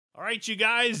right, you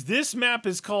guys, this map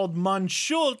is called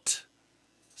Monschault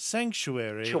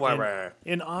Sanctuary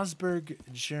in Augsburg,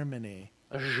 Germany.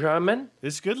 German?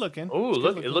 It's good looking. Oh,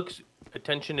 look, it looks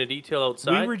attention to detail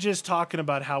outside. We were just talking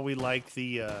about how we like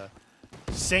the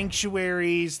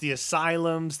sanctuaries, the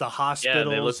asylums, the hospitals.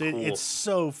 Yeah, they look cool. It's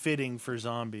so fitting for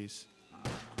zombies.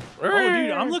 Oh,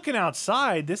 dude, I'm looking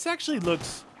outside. This actually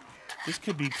looks... This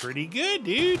could be pretty good,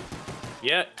 dude.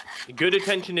 Yeah, good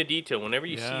attention to detail. Whenever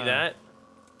you see that...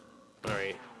 All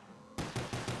right.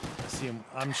 See him.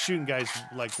 I'm shooting guys,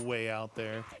 like, way out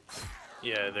there.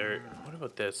 Yeah, they're... What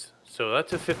about this? So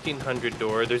that's a 1500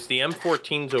 door. There's the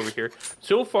M14s over here.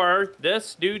 So far,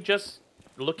 this dude just...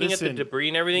 Looking at the debris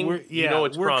and everything, you know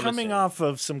it's promising. We're coming off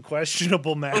of some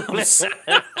questionable maps.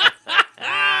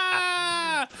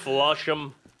 Flush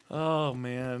them. Oh,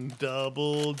 man.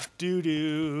 Double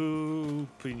doo-doo.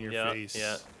 Put in your face.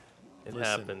 Yeah, it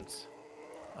happens.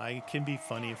 I can be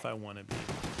funny if I want to be.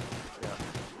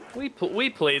 Yeah. We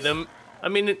play them. I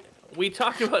mean, we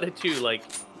talk about it too. Like,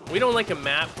 we don't like a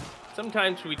map.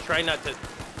 Sometimes we try not to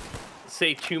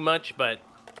say too much, but,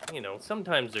 you know,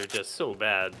 sometimes they're just so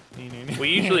bad. We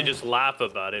usually just laugh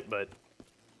about it, but...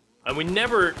 And we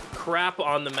never crap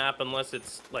on the map unless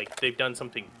it's, like, they've done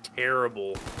something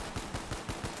terrible.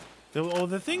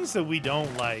 The things that we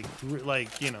don't like,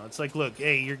 you know, it's like, look,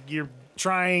 hey, you're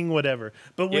trying whatever.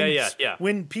 But when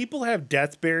when people have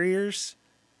death barriers,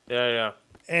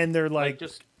 and they're like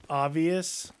just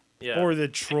obvious, or the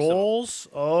trolls,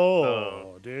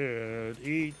 dude,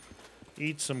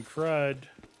 eat some crud.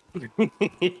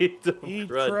 Eat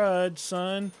crud,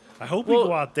 son. I hope we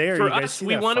go out there. For you guys us, see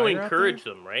we that want to fire encourage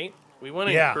them, right? We want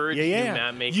to encourage new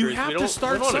map makers. You have to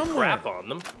start somewhere. Crap on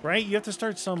them, right? You have to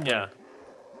start somewhere. Yeah.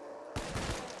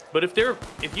 But if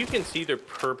you can see they're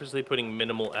purposely putting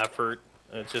minimal effort,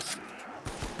 it's just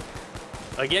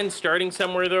again starting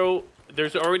somewhere though.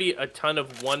 There's already a ton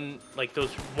of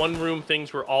those one room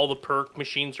things where all the perk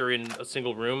machines are in a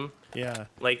single room. Yeah.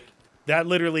 Like that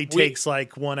literally takes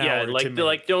like 1 hour. Yeah, to make.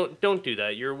 Like don't do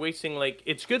that. You're wasting like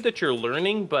it's good that you're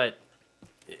learning, but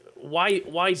why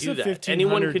do that?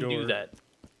 Anyone could do that.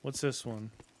 What's this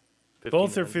one?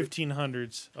 Both are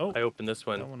 1500s. Oh, I opened this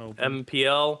one. That one opened.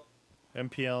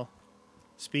 MPL.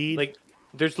 Speed. Like,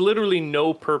 there's literally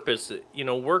no purpose. You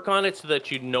know, work on it so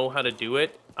that you know how to do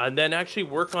it, and then actually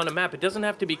work on a map. It doesn't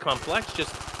have to be complex.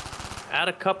 Just add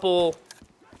a couple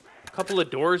of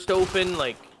doors to open,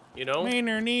 like, you know.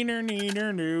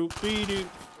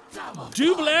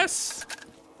 Do bless.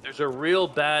 There's a real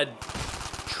bad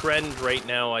trend right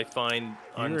now, I find,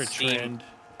 on Steam,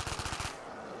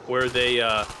 where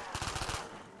they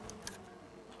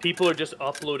people are just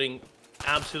uploading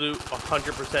absolute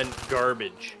 100%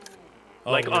 garbage.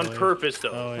 Like, really? On purpose, though.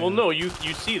 Oh, yeah. Well, no, you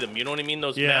see them. You know what I mean?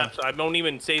 Those maps. I don't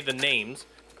even say the names,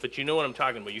 but you know what I'm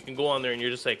talking about. You can go on there and you're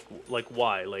just like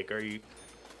why? Like, are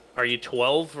you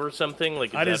 12 or something?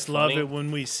 Like, I just love it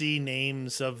when we see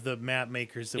names of the map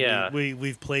makers that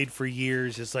we've played for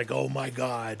years. It's like, oh my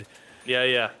god.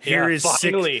 Yeah. Here is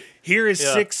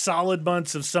 6 solid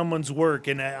months of someone's work,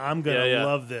 and I'm gonna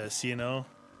love this. You know.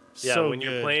 Yeah, so when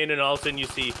you're playing and all of a sudden you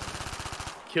see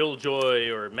Killjoy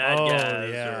or Mad Gas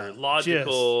or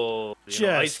Logical,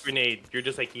 Ice Grenade, you're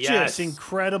just like, yes. Just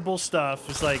incredible stuff.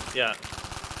 It's like,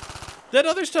 that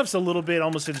other stuff's a little bit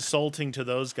almost insulting to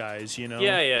those guys, you know?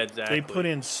 Yeah, exactly. They put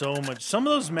in so much. Some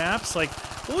of those maps, like,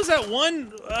 what was that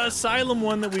one Asylum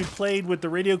one that we played with the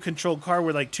radio-controlled car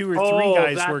where, like, 2 or 3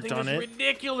 guys worked on it?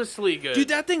 Ridiculously good. Dude,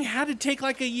 that thing had to take,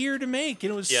 like, a year to make,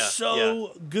 and it was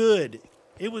so good.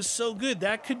 It was so good.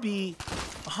 That could be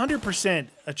 100%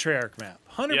 a Treyarch map.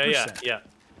 100%. Yeah.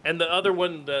 And the other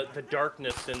one, the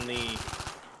darkness and the...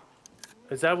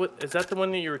 Is that the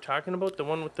one that you were talking about? The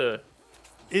one with the...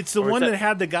 It's the one that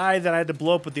had the guy that I had to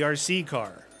blow up with the RC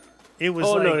car. It was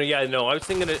no. I was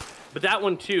thinking it... But that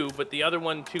one too, but the other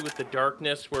one too with the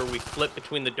darkness where we flip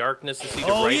between the darkness to see the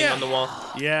writing on the wall.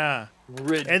 Yeah.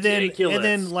 Ridiculous. And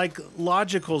then like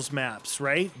Logical's maps,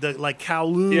 right? The like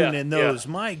Kowloon and those.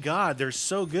 Yeah. My God, they're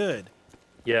so good.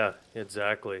 Yeah,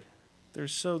 exactly. They're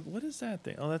so... What is that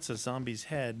thing? Oh, that's a zombie's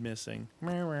head missing.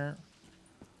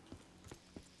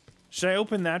 Should I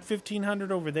open that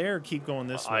 1500 over there or keep going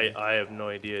this way? I have no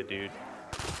idea, dude.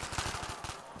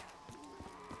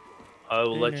 I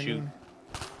will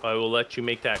let you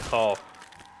make that call.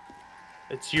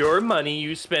 It's your money.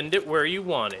 You spend it where you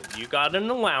want it. You got an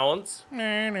allowance.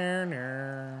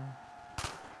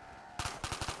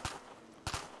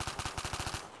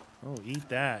 Oh, eat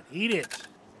that. Eat it.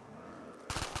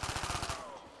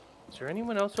 Is there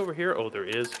anyone else over here? Oh, there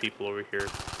is people over here.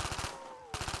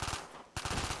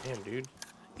 Damn, dude.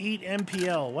 Eat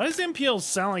MPL. Why does MPL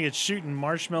sound like it's shooting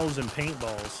marshmallows and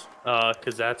paintballs?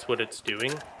 Because that's what it's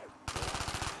doing.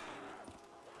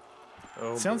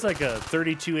 Oh, sounds like a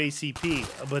 32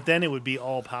 ACP, but then it would be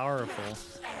all powerful.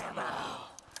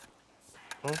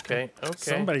 Okay.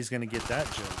 Somebody's gonna get that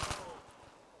joke.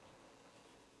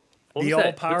 The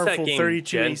all powerful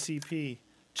 32 ACP.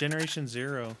 Generation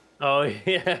 0. Oh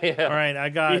yeah. All right, I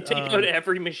got. You take out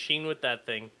every machine with that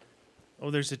thing. Oh,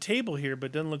 there's a table here,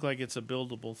 but doesn't look like it's a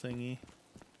buildable thingy.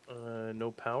 No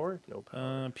power.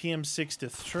 PM6 to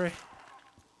 3.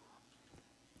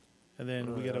 And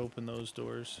then we gotta open those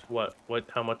doors. What?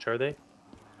 How much are they?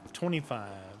 25.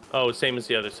 Oh, same as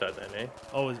the other side then, eh?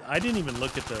 Oh, I didn't even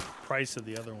look at the price of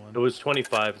the other one. It was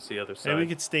 25 as the other side. Maybe we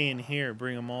could stay in here,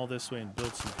 bring them all this way, and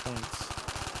build some points.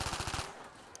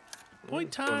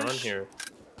 Point time. What's going on here?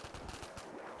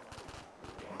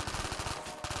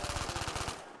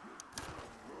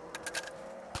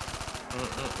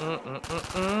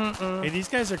 Hey, these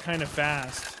guys are kind of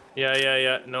fast.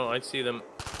 Yeah. No, I see them.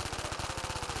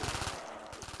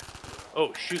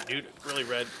 Oh, shoot, dude. Really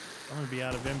red. I'm going to be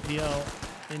out of MPL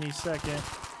any second.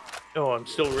 Oh, I'm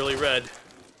still really red.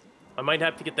 I might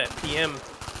have to get that PM.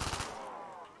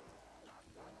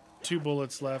 2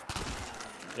 bullets left.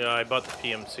 Yeah, I bought the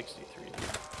PM63.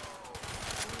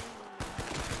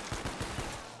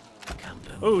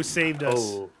 Oh, saved us.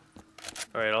 Oh.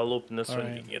 All right, I'll open this all one.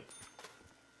 Right. You can get...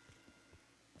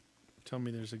 Tell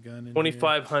me there's a gun in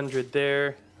 2,500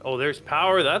 there. Oh, there's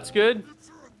power. That's good.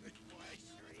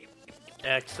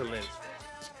 Excellent.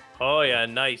 Oh, yeah,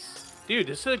 nice. Dude,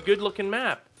 this is a good-looking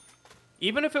map.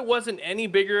 Even if it wasn't any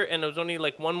bigger and it was only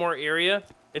like one more area,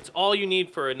 it's all you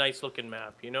need for a nice-looking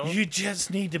map, you know? You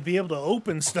just need to be able to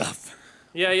open stuff.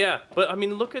 Yeah. But, I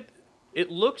mean, look at...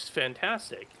 It looks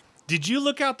fantastic. Did you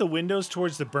look out the windows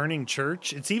towards the burning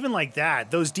church? It's even like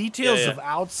that. Those details of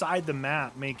outside the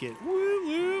map make it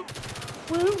woo-woo.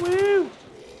 Woo-woo.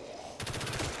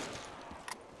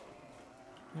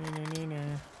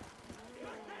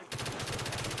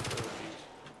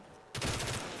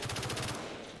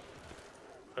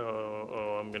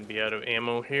 Oh, I'm gonna be out of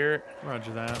ammo here.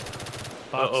 Roger that.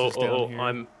 Box is down here.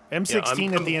 I'm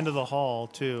M16 at the end of the hall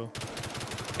too.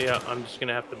 Yeah, I'm just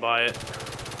gonna have to buy it.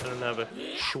 I don't have a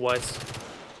Schweiss.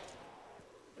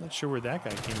 Not sure where that guy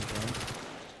came from.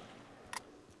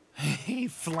 He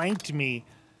flanked me.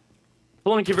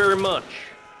 Thank you very much.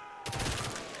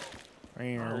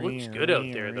 It looks good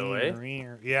out there, though,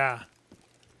 eh? Yeah.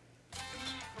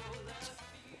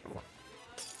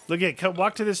 Look at,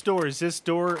 walk to this door. Is this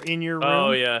door in your room?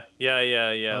 Oh, yeah.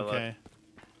 Okay.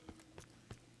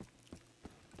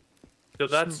 Look.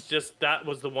 So that's that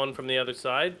was the one from the other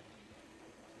side?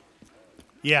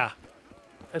 Yeah.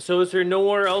 So is there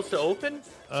nowhere else to open?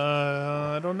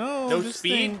 I don't know. No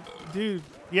speed? Dude.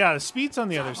 Yeah, the speed's on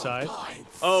the other side.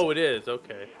 Oh, it is.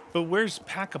 Okay. But where's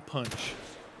Pack-a-Punch?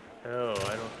 Oh,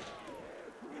 I don't...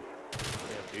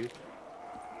 Yeah, dude.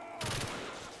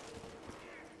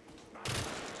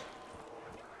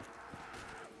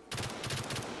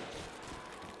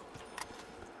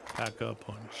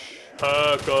 Pack-a-Punch.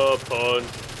 Pack-a-Punch.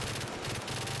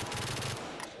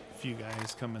 A few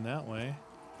guys coming that way.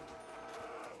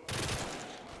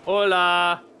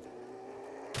 Hola.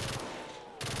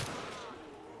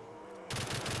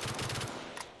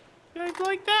 You guys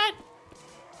like that?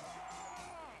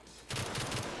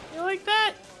 You like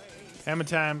that? Hammer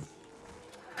time.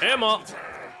 Hammer.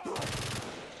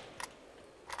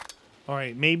 All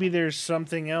right, maybe there's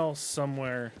something else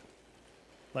somewhere,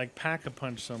 like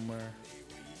Pack-a-Punch somewhere.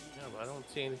 Yeah, but I don't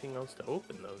see anything else to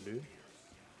open though, dude.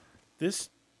 This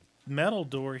metal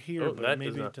door here, but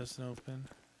maybe it doesn't open.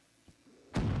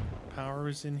 Power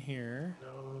is in here.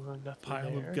 No, nothing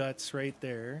Pile there. of guts right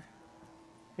there.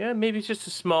 Yeah, maybe it's just a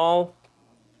small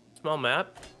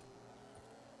map.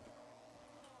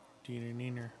 Diener,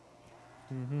 neener.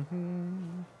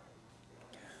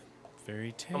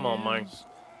 Fairy tales. Come on, Mike.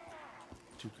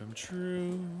 To come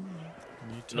true.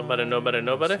 Nobody.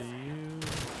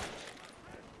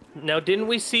 Now, didn't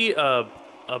we see a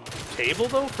table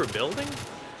though for building?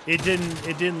 It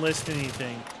didn't list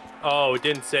anything. Oh, it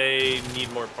didn't say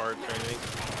need more parts or anything.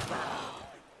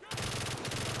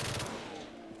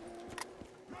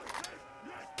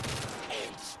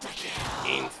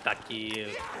 Insta-kill.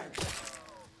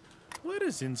 What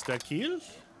is insta-kill?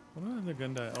 What are the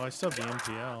gun die? Oh, I still have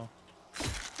the MPL.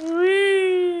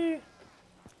 Whee!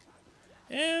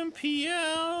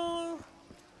 MPL!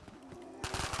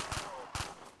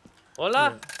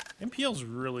 Hola! Yeah. MPL's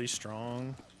really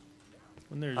strong.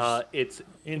 When there's it's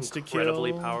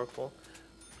incredibly powerful.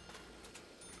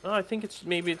 Oh, I think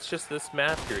maybe it's just this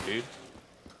map here, dude.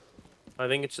 I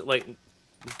think it's like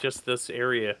just this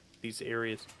area, these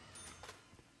areas.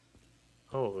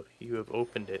 Oh, you have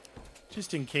opened it.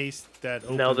 Just in case that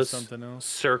opens now this something else.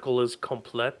 Circle is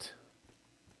complete.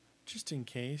 Just in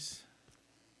case.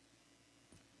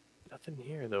 Nothing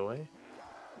here though, eh?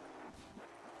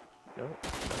 No,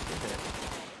 nothing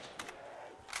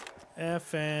there.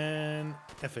 FN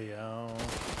FAL.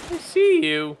 I see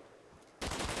you.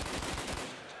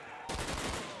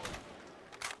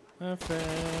 FN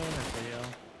FAL.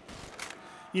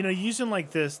 You know, using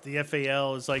like this, the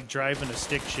FAL is like driving a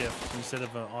stick shift instead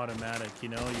of an automatic. You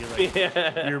know, you're like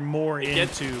you're more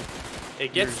into.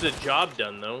 It gets the job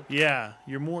done though. Yeah,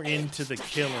 you're more into the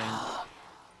killing.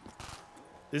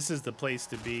 This is the place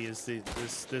to be. Is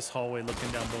this hallway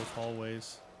looking down both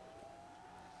hallways?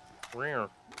 Where?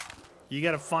 You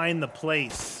gotta find the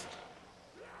place.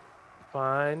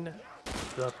 Find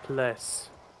the place.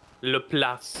 Le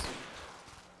place.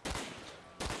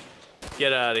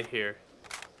 Get out of here.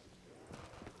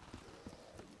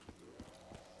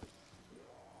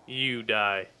 You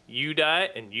die. You die,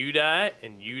 and you die,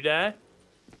 and you die.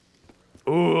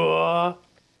 Ooh. Alright,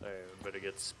 I better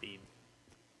get speed.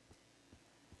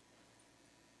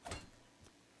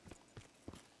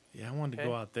 Yeah, I wanted to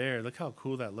go out there. Look how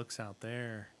cool that looks out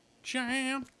there.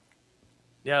 Jam.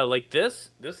 Yeah, like this.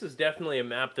 This is definitely a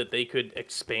map that they could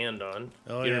expand on.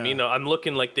 Oh, you know what I mean? I'm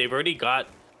looking like they've already got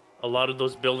a lot of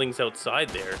those buildings outside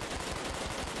there.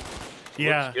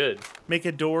 Yeah. Looks good. Make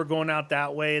a door going out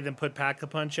that way, then put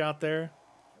Pack-a-Punch out there.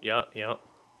 Yeah.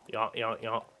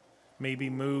 Maybe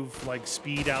move like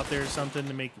speed out there or something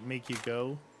to make you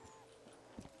go.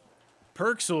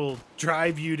 Perks will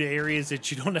drive you to areas that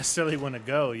you don't necessarily want to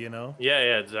go, you know?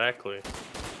 Yeah, exactly.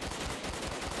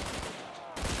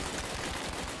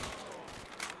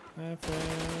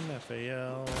 FN,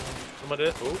 FAL.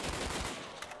 Oh.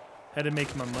 Had to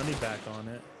make my money back on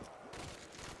it.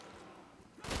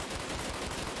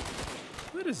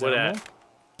 What is that?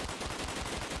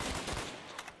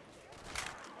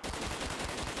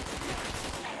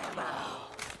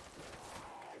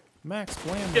 Max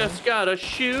Blam. Just gotta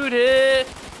shoot it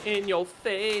in your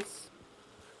face.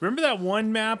 Remember that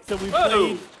one map that we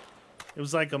played? It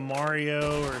was like a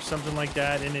Mario or something like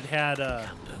that, and it had the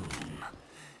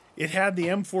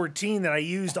M14 that I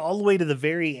used all the way to the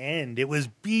very end. It was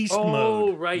beast mode.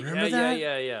 Oh, right. Remember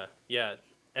that? Yeah.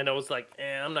 And I was like,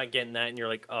 I'm not getting that. And you're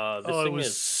like, this thing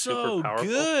is so super powerful.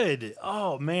 good.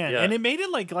 Oh, man. Yeah. And it made it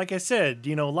like I said,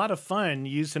 you know, a lot of fun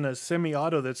using a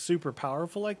semi-auto that's super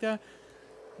powerful like that.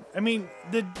 I mean,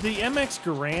 the MX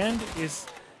Garand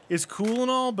is cool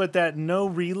and all, but that no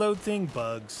reload thing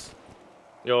bugs.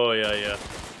 Oh, yeah.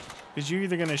 Because you're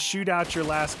either going to shoot out your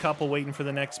last couple waiting for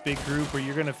the next big group, or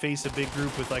you're going to face a big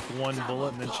group with like one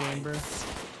bullet in the chamber.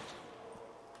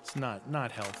 It's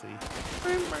not healthy.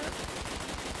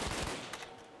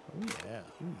 Oh yeah.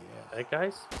 Hey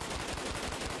guys.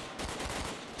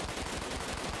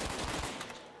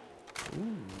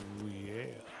 Ooh yeah.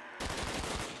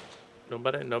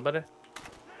 Nobody.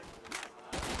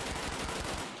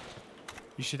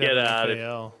 You should have an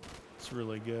FAL. It's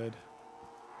really good.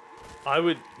 I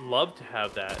would love to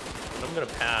have that. But I'm gonna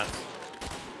pass.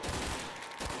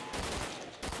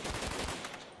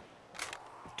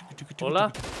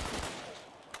 Hola.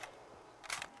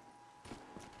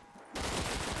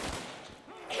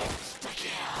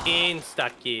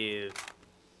 Insta-kill.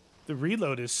 The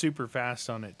reload is super fast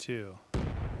on it too.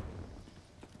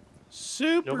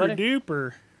 Super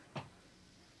duper.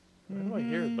 What do I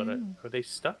hear about it? Are they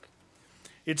stuck?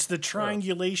 It's the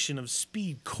triangulation of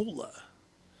speed cola.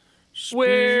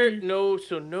 Where? No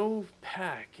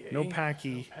pack. Eh? No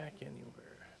packy. No pack anywhere.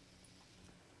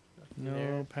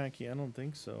 No packy. I don't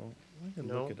think so. I can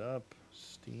look it up.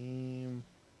 Steam.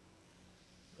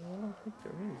 I don't think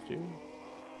there is, dude.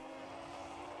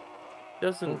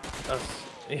 Doesn't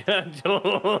yeah,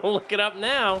 don't look it up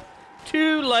now.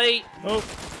 Too late. Oh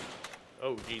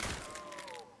jeez.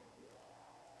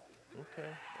 Okay.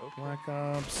 Black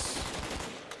Ops.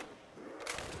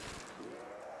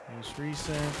 Most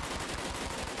recent.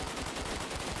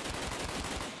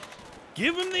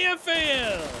 Give him the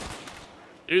FAL.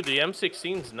 Dude, the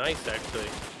M16's nice actually.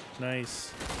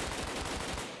 Nice.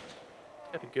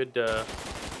 Got a good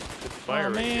fire. Oh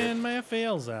man, right my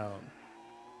FAL's out.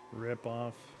 Rip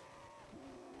off.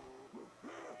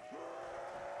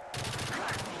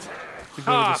 To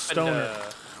go to the stoner.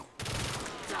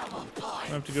 I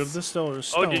have to go to the stoner.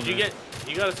 Oh, did you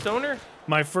got a stoner?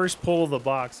 My first pull of the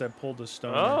box, I pulled a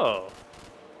stoner. Oh.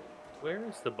 Where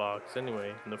is the box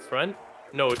anyway? In the front?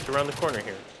 No, it's around the corner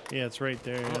here. Yeah, it's right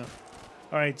there. Yeah.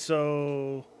 All right,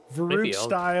 so Varut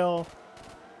style.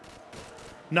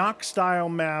 Knock style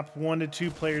map, 1 to 2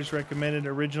 players recommended.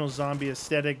 Original zombie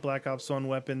aesthetic, Black Ops 1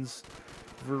 weapons,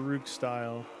 Varuk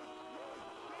style.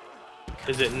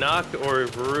 Is it Knock or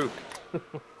Varuk?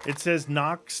 It says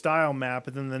Knock style map,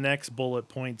 and then the next bullet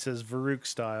point says Varuk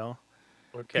style.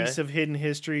 Okay. Piece of hidden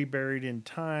history buried in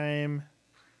time.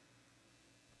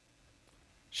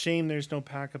 Shame there's no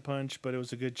pack-a-punch, but it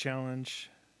was a good challenge.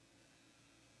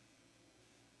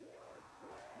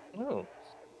 Oh,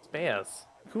 spaz.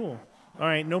 Cool. All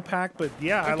right, no pack, but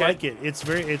yeah, okay. I like it. It's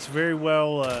very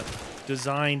well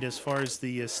designed as far as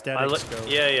the aesthetics go.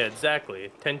 Yeah, exactly.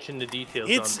 Attention to details.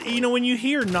 It's when you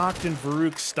hear Knocked and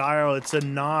Varuk style, it's a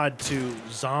nod to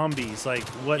zombies, like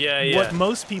what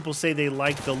most people say they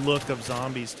like the look of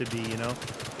zombies to be. You know.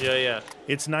 Yeah.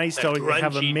 It's nice to grungy,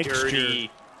 have a mixture. Dirty,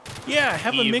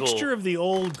 have evil. A mixture of the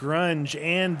old grunge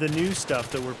and the new stuff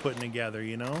that we're putting together.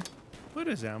 You know. What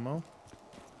is ammo?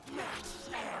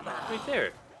 Right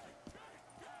there.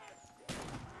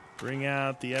 Bring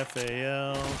out the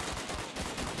FAL.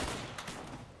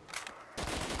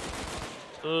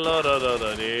 La da da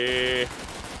da dee.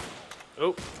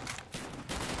 Oh.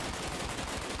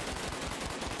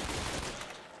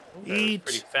 Eat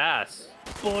pretty fast.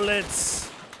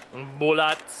 Bullets.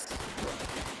 Bullets.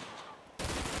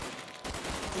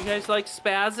 You guys like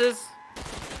spazzes?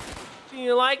 Do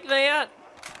you like that?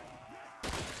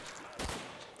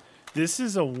 This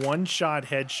is a one-shot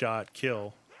headshot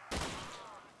kill.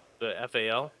 The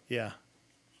FAL? Yeah.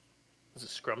 Is it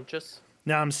scrumptious?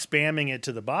 Now I'm spamming it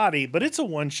to the body, but it's a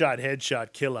one-shot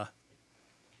headshot killer.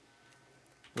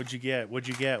 What'd you get? What'd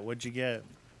you get?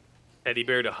 Teddy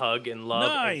bear to hug and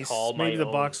love and call my Maybe the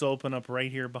own. box will open up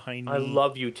right here behind me. I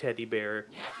love you, teddy bear.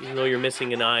 Even though you're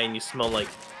missing an eye and you smell like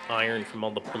iron from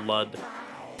all the blood.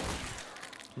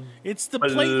 It's the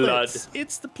platelets.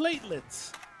 It's the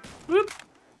platelets. Whoop.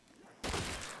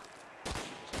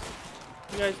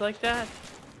 You guys like that?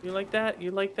 You like that?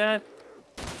 You like that?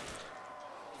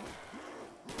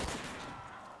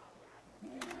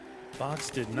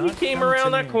 Box did not. He came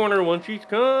around that corner once he's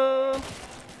come.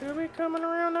 He'll be coming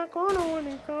around that corner when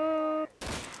he comes.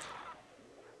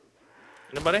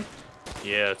 Anybody?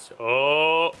 Yes.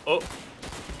 Oh.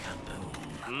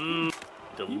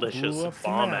 Delicious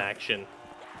bomb action.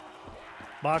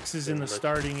 Box is in the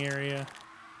starting area.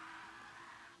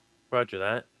 Roger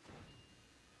that.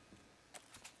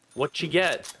 What you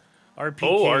get? RPK.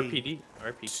 Oh,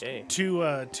 RPK. Two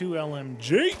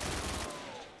LMG.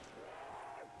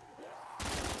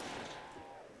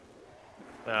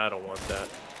 I don't want that.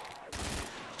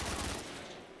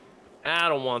 I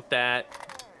don't want that.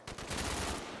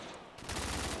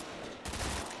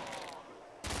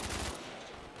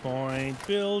 Point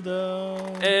builder.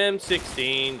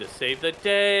 M16 to save the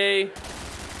day.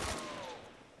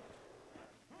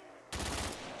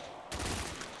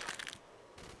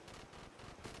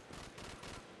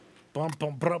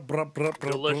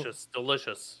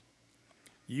 Delicious.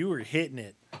 You were hitting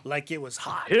it like it was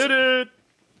hot. Hit it.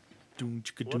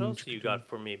 What else you got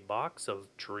for me? Box of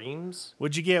dreams?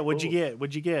 What'd you get? What'd you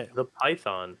get? The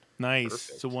python. Nice.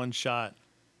 Perfect. It's a one shot.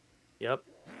 Yep.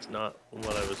 It's not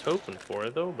what I was hoping for,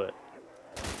 though, but...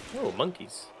 Oh,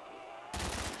 monkeys.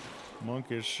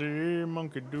 Monkey see,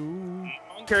 monkey do.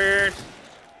 Monkeys!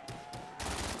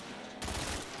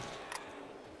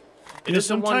 It is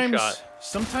sometimes, a one-shot.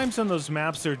 Sometimes on those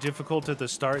maps, they're difficult at the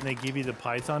start, and they give you the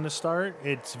python to start.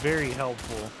 It's very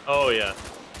helpful. Oh, yeah.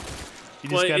 You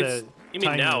just gotta. You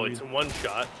mean now it's a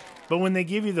one-shot. But when they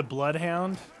give you the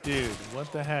bloodhound, dude,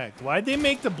 what the heck? Why'd they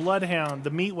make the bloodhound,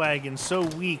 the meat wagon, so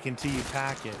weak until you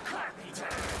pack it?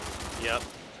 Yep,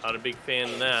 not a big fan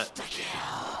of that.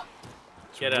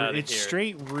 Get out of here. It's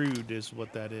straight rude, is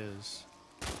what that is.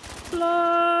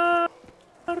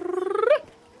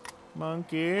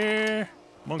 Monkey.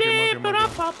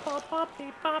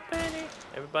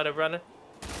 Everybody running.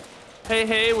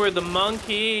 Hey, we're the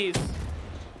monkeys.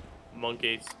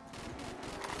 Monkeys.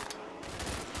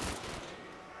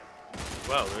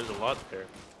 Wow, there's a lot there.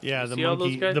 Yeah,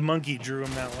 the monkey drew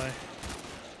him that way.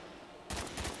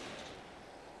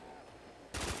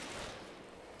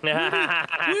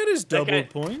 Where is double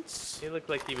points? He looked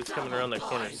like he was coming around that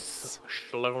corner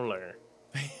slowly.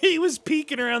 He was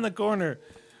peeking around the corner.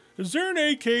 Is there an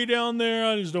AK down there?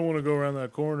 I just don't want to go around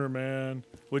that corner, man.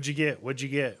 What'd you get? Oh, I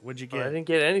didn't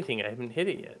get anything. I haven't hit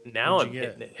it yet. Now I'm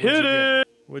hitting it. Hit it!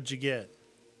 What'd you get?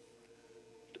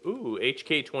 Ooh,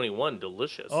 HK21,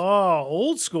 delicious. Oh,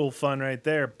 old school fun right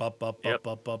there.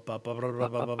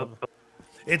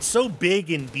 It's so big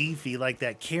and beefy, like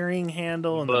that carrying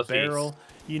handle and the barrel.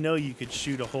 You know you could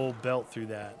shoot a whole belt through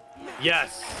that.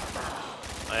 Yes!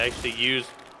 I actually used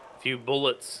a few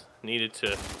bullets needed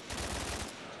to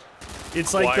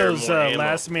It's like those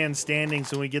last man standing,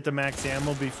 so we get the max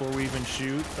ammo before we even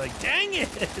shoot. Like, dang it!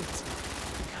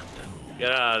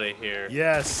 Get out of here.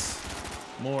 Yes.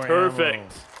 More Perfect.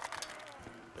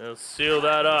 ammo. Let's seal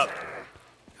that up.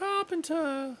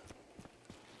 Carpenter.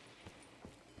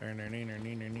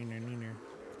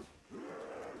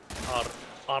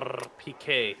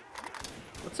 RPK.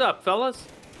 What's up, fellas?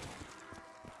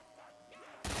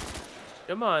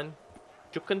 Come on.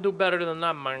 You can do better than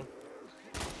that, man.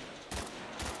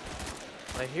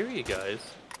 I hear you guys.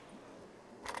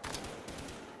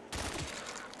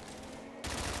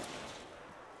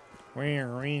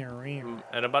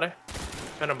 Anybody?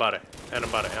 Antibiotics?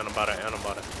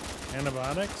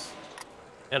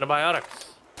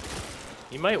 Antibiotics.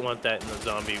 You might want that in the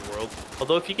zombie world.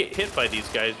 Although if you get hit by these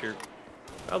guys, you're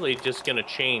probably just gonna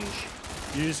change.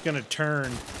 You're just gonna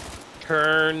turn.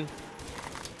 Turn.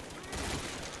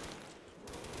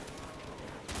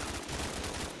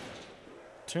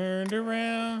 Turned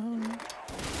around.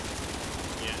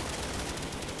 Yeah.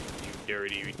 You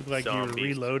dirty Looked like zombies. you were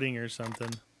reloading or something.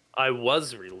 I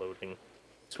was reloading.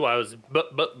 That's why I was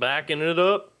backing it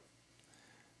up.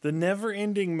 The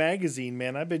Never-Ending Magazine,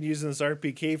 man. I've been using this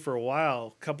RPK for a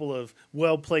while. A couple of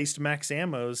well-placed max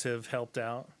ammos have helped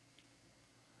out.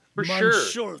 For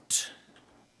sure.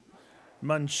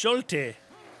 Monschault.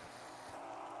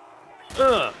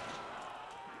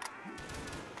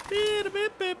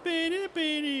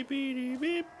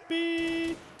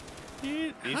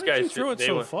 These How guys did you throw it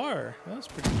so far? That was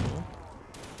pretty cool.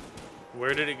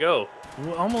 Where did it go?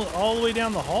 Almost all the way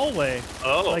down the hallway.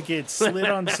 Oh. Like it slid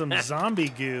on some zombie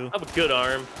goo. I have a good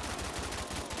arm.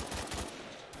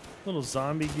 Little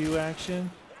zombie goo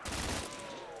action.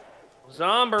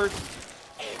 Zombers.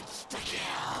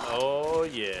 Oh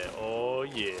yeah, oh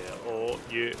yeah, oh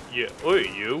yeah, yeah. Oh,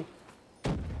 you.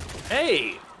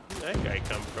 Hey, where'd that guy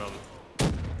come from?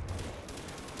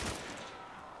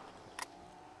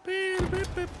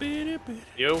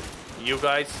 You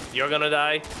guys, you're gonna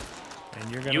die. And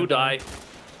you're gonna You die.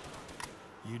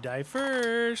 You die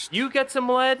first. You get some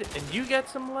lead, and you get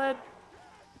some lead.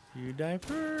 You die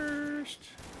first.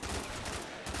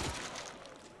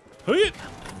 Hey.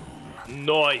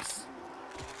 Nice.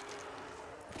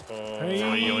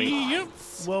 Hey, yep.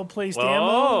 Well placed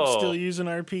ammo. Still using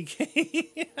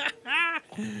RPK.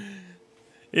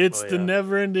 It's the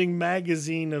never-ending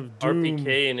magazine of doom.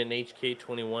 RPK and an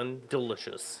HK21,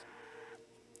 delicious.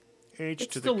 H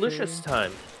it's to the delicious K.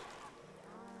 time.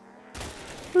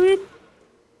 Boop.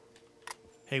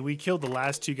 Hey, we killed the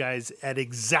last two guys at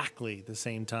exactly the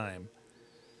same time.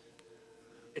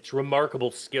 It's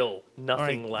remarkable skill.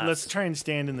 Nothing less. Let's try and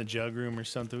stand in the jug room or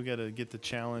something. We got to get the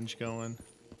challenge going.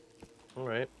 All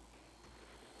right.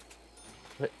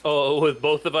 Oh, with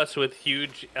both of us with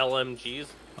huge LMGs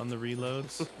on the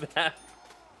reloads. That,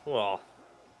 well.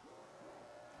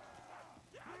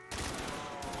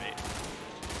 Wait.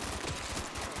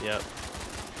 Yep.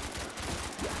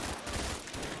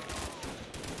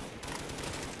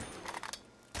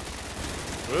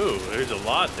 Ooh, there's a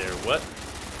lot there.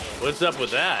 What's up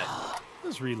with that?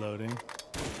 It's reloading.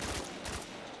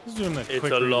 It's doing a quick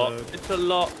reload. Lot. It's a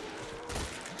lot.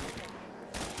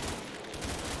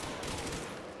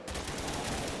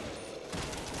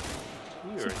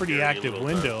 It's a pretty active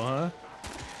window, huh?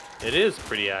 It is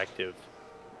pretty active.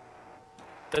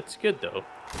 That's good though.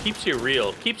 Keeps you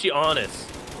real. Keeps you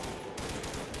honest.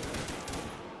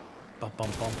 Bum, bum,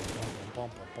 bum, bum, bum,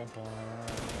 bum, bum, bum.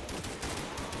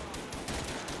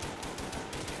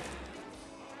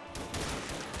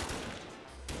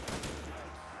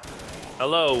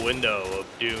 Hello, window of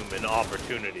doom and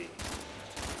opportunity.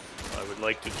 I would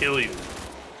like to kill you.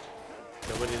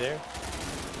 Nobody there?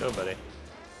 Nobody.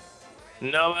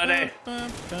 Nobody.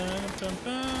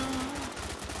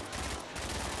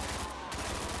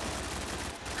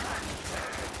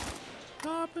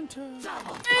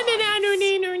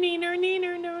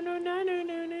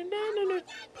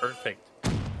 Perfect.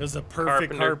 It was a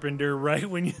perfect carpenter right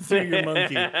when you threw your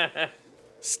monkey.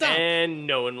 Stop. And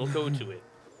no one will go to it.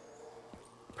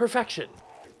 Perfection.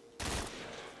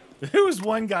 There was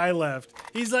one guy left.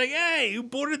 He's like, hey, who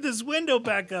boarded this window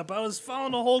back up? I was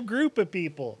following a whole group of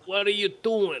people. What are you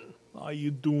doing? How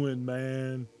you doing,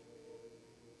 man?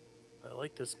 I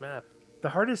like this map. The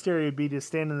hardest area would be to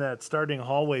stand in that starting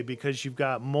hallway because you've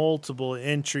got multiple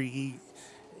entry,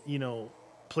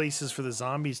 places for the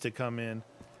zombies to come in.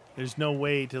 There's no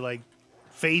way to,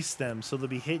 face them, so they'll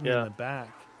be hitting you in the back.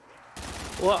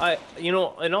 Well, in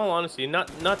all honesty, not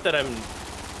that I'm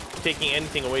taking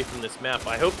anything away from this map.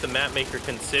 I hope the map maker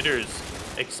considers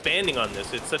expanding on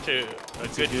this. It's such a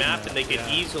good map, and they could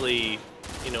easily,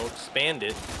 expand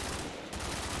it.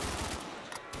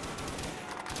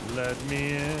 Let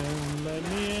me in. Let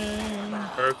me in.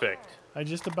 Perfect. I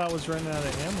just about was running out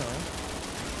of ammo.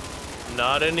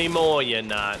 Not anymore, you're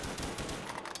not.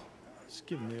 Just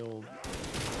give him the old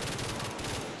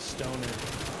stoner.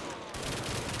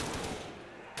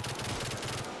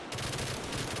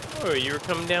 Oh, you were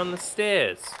coming down the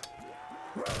stairs.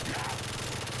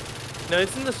 Now,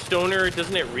 isn't the stoner,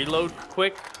 doesn't it reload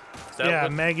quick? Yeah,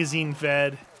 magazine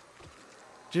fed.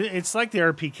 It's like the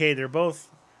RPK. They're both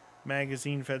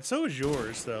magazine fed. So is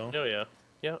yours, though. Oh, yeah.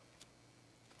 Yeah.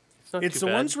 It's the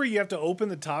ones where you have to open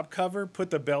the top cover, put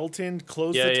the belt in,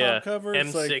 close the top cover.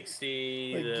 It's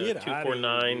M60, like, the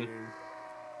 249.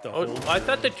 Oh, I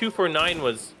thought the 249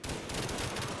 was...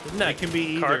 Isn't that it can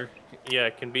be either. Yeah,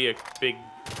 it can be a big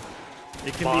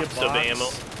it can box be a box of ammo.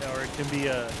 Or it can be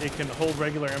it can hold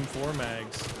regular M4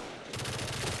 mags.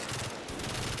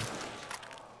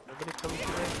 Nobody comes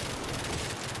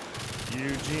today?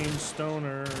 Eugene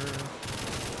Stoner.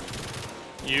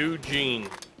 Eugene.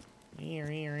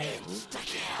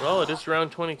 Well, it is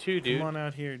round 22, dude. Come on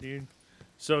out here, dude.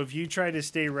 So if you try to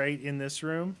stay right in this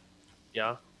room,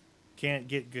 yeah, can't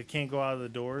go out of the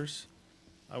doors,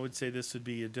 I would say this would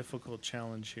be a difficult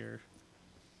challenge here.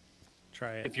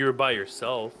 Try it. If you were by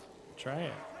yourself. Try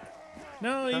it.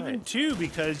 No, even two,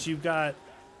 because you've got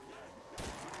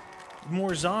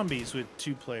more zombies with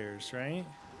 2 players, right?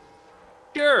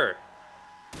 Sure.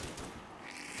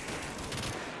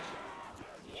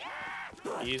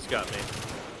 He's got me.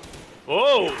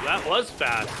 Whoa, that was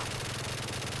fast.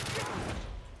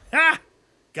 Ha!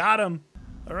 Got him.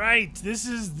 All right, this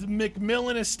is the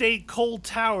MacMillan Estate Coal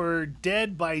Tower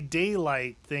Dead by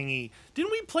Daylight thingy.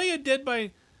 Didn't we play a Dead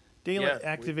by Daylight? Yeah,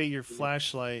 activate your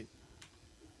flashlight.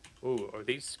 Ooh, are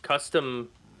these custom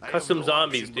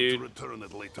zombies, dude? All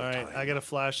right, I got a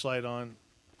flashlight on.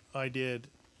 I did.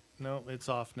 No, it's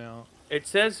off now. It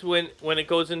says when it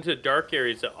goes into dark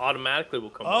areas, it automatically will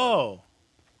come on. Oh.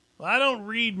 Well, I don't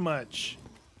read much.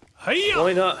 Hi-ya!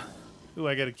 Why not? Ooh,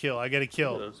 I got to kill. I got to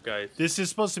kill. Those guys. This is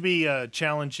supposed to be a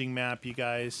challenging map, you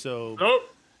guys, so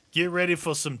get ready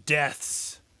for some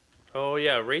deaths. Oh,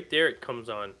 yeah, right there it comes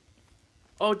on.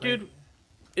 Oh, dude,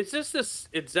 is this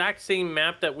exact same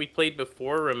map that we played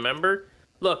before, remember?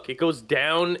 Look, it goes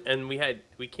down, and we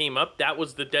came up. That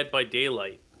was the Dead by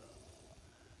Daylight.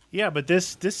 Yeah, but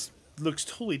this looks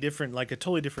totally different, like a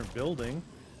totally different building.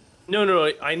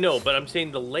 No, I know, but I'm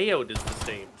saying the layout is the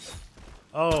same.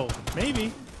 Oh,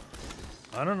 maybe.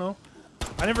 I don't know.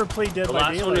 I never played Dead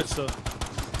by Daylight, so...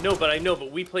 No, but I know,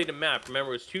 but we played a map.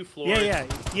 Remember, it was 2 floors.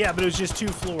 Yeah, but it was just 2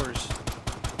 floors.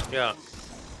 Yeah.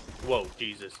 Whoa,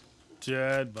 Jesus.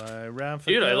 Dead by Raffica.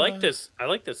 Dude, I like this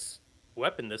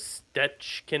weapon, this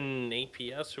Stetchkin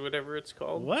APS or whatever it's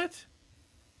called. What?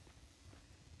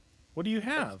 What do you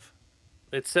have?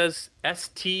 It says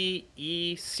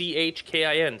Stetchkin,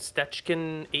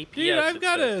 Stetchkin APS. Dude, I've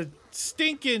got a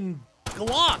stinking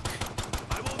Glock.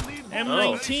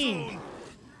 M19.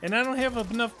 And I don't have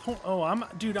enough points. Oh, I'm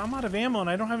out of ammo and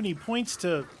I don't have any points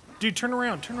to... Dude, turn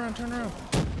around. I don't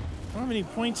have any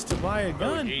points to buy a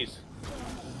gun. Oh, jeez.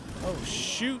 Oh,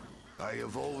 shoot. I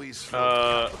have always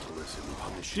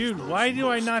dude, why do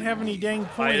I not have any dang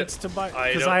points to buy?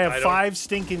 Because I have 5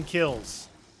 stinking kills.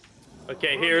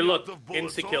 Okay, here, look.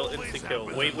 Insta-kill.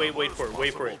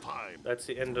 Wait for it. That's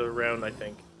the end of the round, I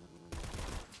think.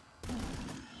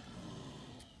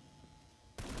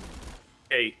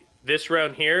 Okay, this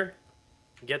round here,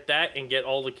 get that and get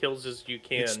all the kills as you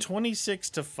can. It's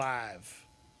 26-5.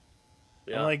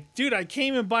 Yeah. I'm like, dude, I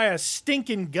can't even buy a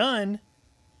stinking gun.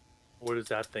 What is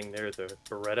that thing there? The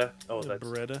Beretta? Oh, that's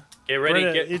Beretta. Get ready.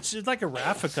 Beretta, it's like a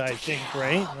Raffica, I think,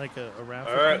 right? Like a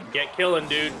Raffica. All right, get killing,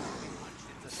 dude.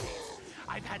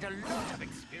 I've had a lot of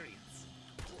experience.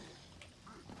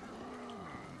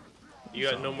 You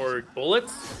got no more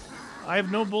bullets? I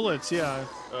have no bullets, yeah.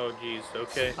 Oh, jeez,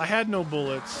 okay. I had no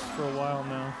bullets for a while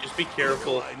now. Just be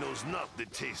careful. I knows not the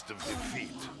taste of defeat.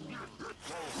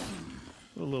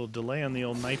 A little delay on the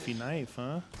old knifey knife,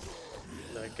 huh?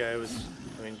 That guy was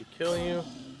going to kill you.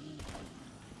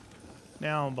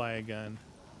 Now I'll buy a gun.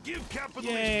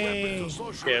 Yay!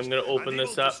 Okay, I'm gonna open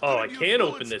this up. Oh, I can't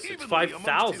open this. It's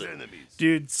 5,000.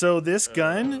 Dude, so this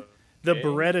gun, the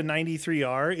Beretta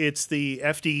 93R, it's the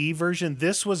FDE version.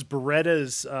 This was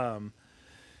Beretta's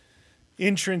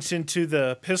entrance into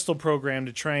the pistol program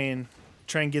to try and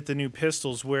get the new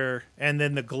pistols. And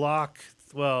then the Glock,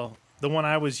 well, the one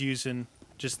I was using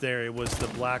just there, it was the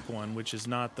black one, which is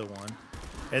not the one.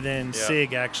 And then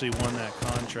SIG actually won that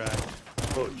contract.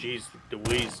 Oh, jeez,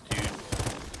 Louise, dude.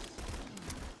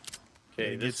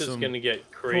 Okay, this is gonna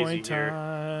get crazy here.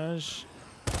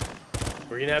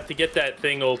 We're gonna have to get that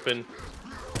thing open.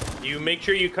 You make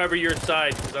sure you cover your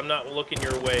side, because I'm not looking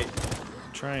your way.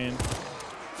 Trying.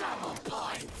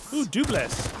 Ooh,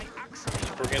 Dubless.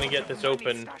 We're gonna get this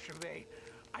open.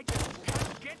 I just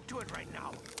can't get to it right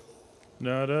now.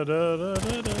 Da, da, da, da,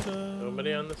 da, da, da.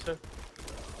 Nobody on this side?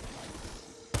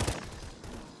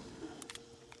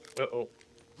 Uh-oh.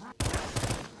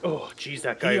 Oh, jeez,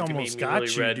 that guy He made almost me got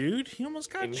really you, red. dude. He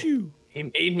almost got you. He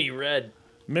made me red.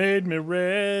 Made me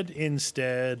red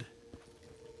instead.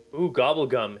 Ooh, gobble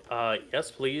gum. Yes,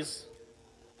 please.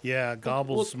 Yeah,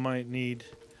 gobbles might need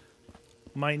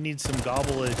some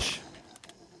gobblage.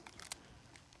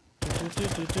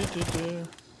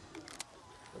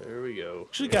 There we go.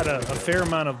 Actually got a fair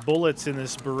amount of bullets in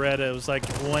this Beretta. It was like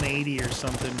 180 or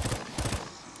something.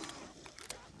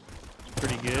 It's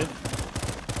pretty good.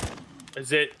 Is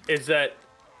that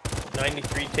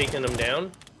 93 taking them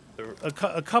down?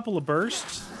 A couple of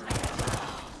bursts.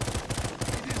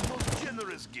 It is most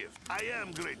generous gift. I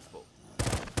am grateful.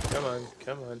 Come on,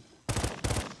 come on.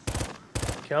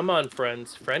 Come on,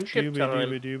 friends. Friendship time.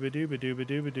 Dooba.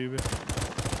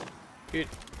 Dude,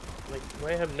 like, do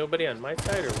I have nobody on my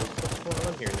side, or what's going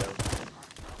on here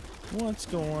now? What's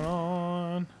going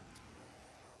on?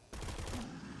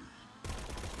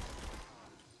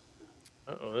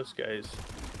 Uh-oh, this guy's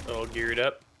all geared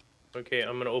up. Okay,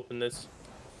 I'm gonna open this.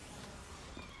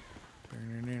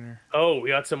 Oh, we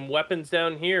got some weapons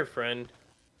down here, friend.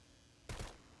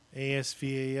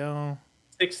 ASVAL.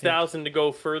 6,000 to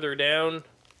go further down.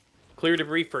 Clear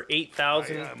debris for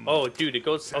 8,000. Oh, dude, it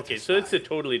goes... Okay, so it's a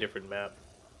totally different map.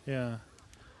 Yeah.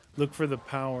 Look for the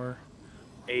power.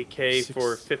 AK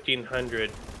for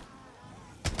 1,500.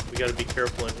 We gotta be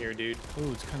careful in here, dude.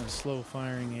 Ooh, it's kind of slow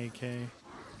firing AK.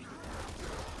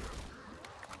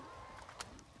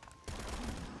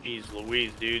 Jeez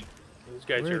Louise, dude. These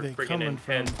guys Where are freaking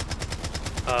intense.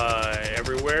 From?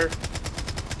 Everywhere.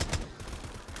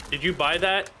 Did you buy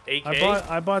that AK?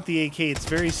 I bought the AK. It's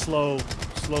very slow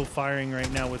firing right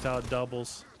now without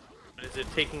doubles. Is it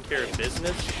taking care of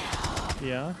business?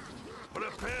 Yeah.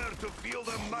 Prepare to feel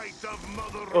the might of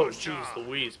Mother Oh, Russia. jeez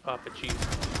Louise, Papa Cheese.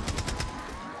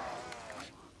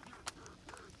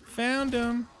 Found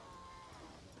him.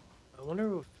 I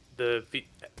wonder if the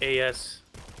AS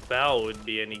Val would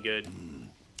be any good.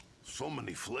 So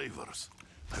many flavors.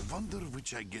 I wonder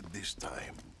which I get this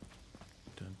time.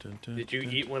 Dun, dun, dun, Did you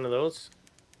dun. eat one of those?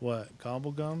 What?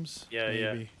 Gobble gums? Yeah,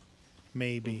 Maybe.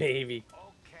 Maybe. Maybe.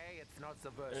 Okay, it's not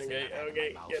subversive.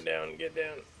 Okay, get down, get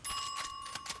down.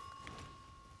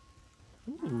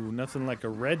 Ooh, nothing like a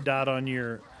red dot on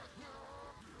your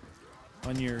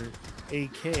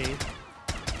AK.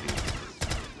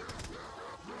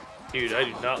 Dude, I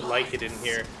do not like it in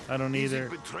here. I don't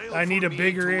either. I need a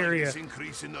bigger area.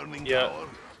 Yeah.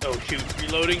 Oh shoot,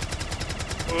 reloading.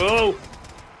 Whoa!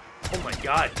 Oh my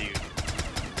god, dude.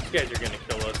 These guys are gonna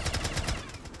kill us.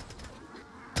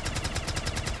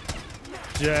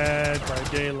 Dead by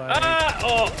daylight. Ah!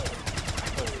 Oh!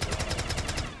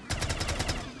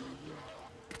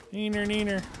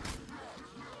 Neener.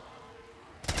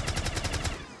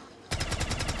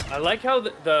 I like how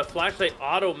the flashlight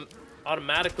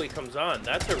automatically comes on.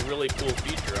 That's a really cool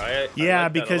feature. I Yeah,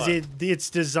 like because that a lot. it's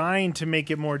designed to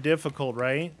make it more difficult,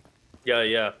 right?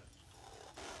 Yeah.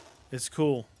 It's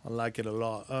cool. I like it a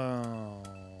lot. Oh,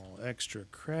 extra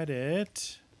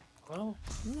credit. Well,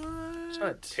 What? it's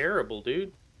not terrible,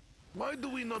 dude. Why do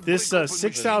we not This break open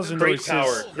 6,000 Great it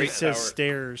power, says, great it says power.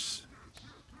 stairs.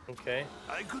 Okay.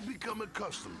 I could become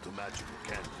accustomed to magical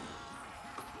candy.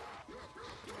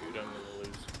 Dude, I'm gonna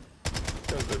lose.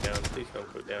 Don't go down. Please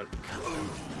don't go down.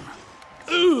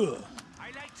 Ugh.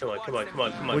 Come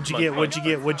on. What'd you get?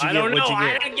 I don't know.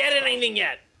 I didn't get anything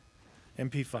yet.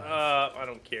 MP5. I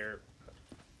don't care.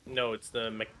 No, it's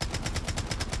the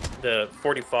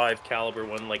 45 caliber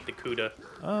one, like the CUDA.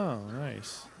 Oh,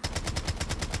 nice.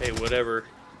 Hey, whatever.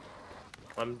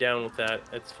 I'm down with that.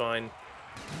 That's fine.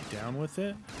 You down with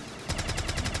it?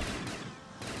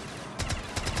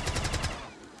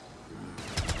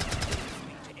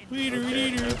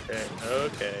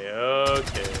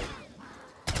 Okay.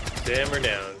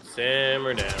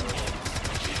 Simmer down.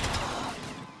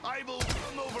 I will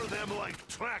run over them like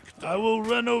tractor. I will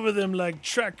run over them like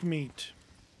track meat.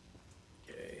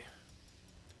 Okay.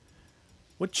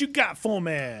 What you got for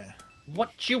me?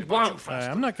 What you want?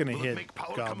 I'm not gonna Will it hit make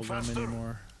power come Gobblegum faster?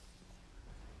 anymore.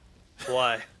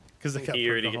 Why? Because I got He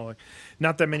already- Perkaholic.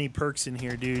 Not that many perks in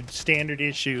here, dude. Standard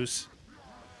issues.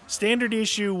 Standard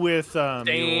issue with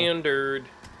Standard.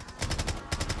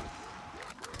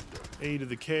 A to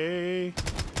the K.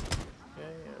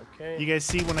 Okay. You guys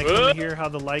see when I come in here how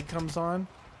the light comes on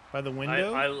by the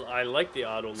window? I like the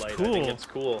auto light. I cool. think it's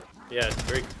cool. Yeah, it's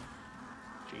very.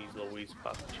 Jeez. Jeez Louise,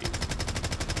 Papa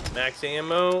Cheese. Max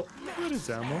ammo. What is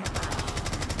ammo?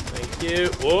 Thank you.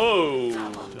 Whoa.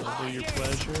 Double your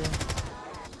pleasure.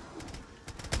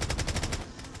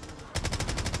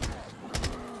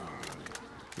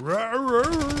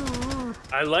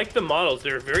 I like the models.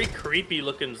 They're very creepy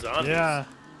looking zombies. Yeah.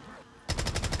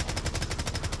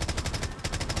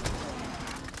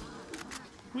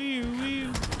 Wee wee.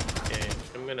 Okay,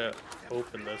 I'm gonna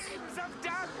open this.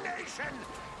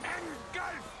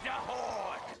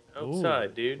 Outside,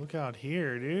 Ooh, dude. Look out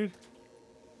here, dude.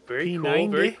 Very P90? cool,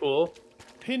 very cool.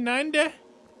 P90.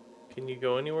 Can you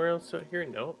go anywhere else out here?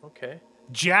 No? Okay.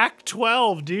 Jack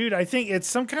 12, dude. I think it's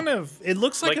some kind of. It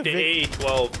looks like a the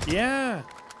A12. Yeah,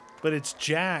 but it's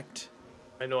jacked.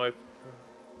 I know.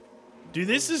 Dude,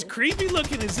 this is creepy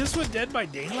looking. Is this what Dead by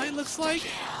Daylight looks like?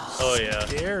 Oh yeah.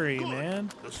 Scary, man.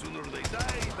 The sooner they die,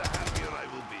 the happier I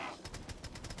will be.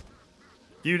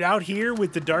 Dude, out here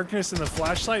with the darkness and the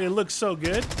flashlight, it looks so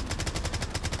good.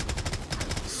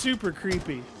 Super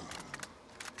creepy.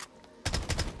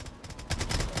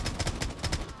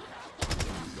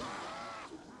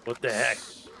 What the heck?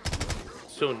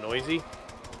 So noisy.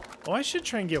 Oh, I should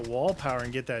try and get wall power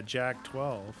and get that Jack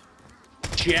 12.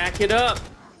 Jack it up.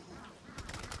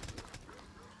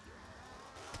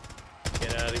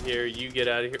 Get out of here. You get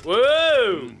out of here.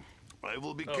 Whoa! I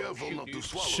will be careful not to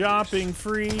swallow Shopping this.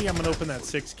 free. I'm gonna open that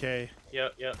 6K.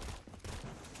 Yep, yep.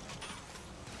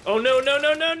 Oh no, no,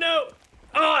 no, no, no!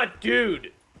 Ah,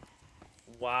 dude!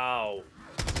 Wow.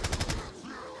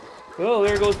 Well,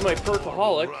 there goes my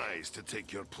perkaholic. Rise to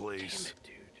take your place.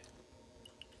 Damn it,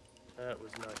 dude. That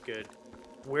was not good.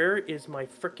 Where is my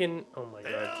frickin'... Oh my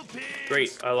god.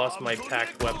 Great, I lost my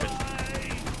packed weapon.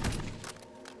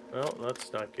 Well,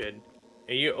 that's not good.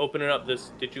 Are you opening up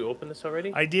this? Did you open this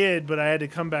already? I did, but I had to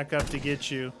come back up to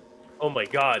get you. Oh my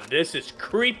god, this is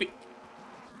creepy.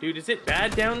 Dude, is it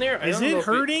bad down there? Is it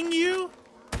hurting you?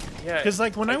 Yeah. Because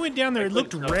like when I went down there, it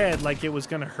looked red, like it was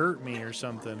gonna hurt me or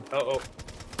something. Uh-oh.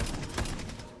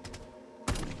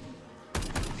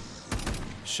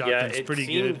 Shotgun's pretty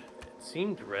good. It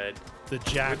seemed red. The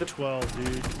Jack 12,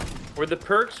 dude.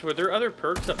 Were there other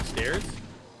perks upstairs?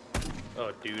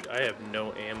 Oh, dude, I have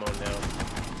no ammo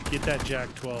now. Get that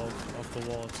Jack 12 off the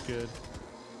wall, it's good.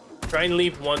 Try and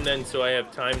leave one then so I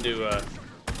have time to,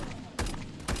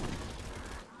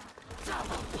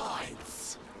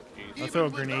 I'll throw a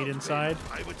grenade inside.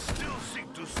 I would still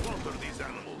seek to slaughter these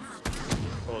animals.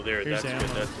 Oh, there, Here's that's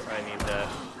ammo. good. I need that.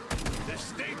 The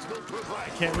state will provide.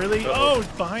 Can't really. Uh-oh.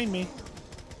 Oh, behind me.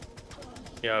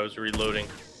 Yeah, I was reloading.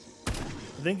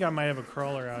 I think I might have a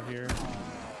crawler out here.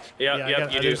 Yeah, you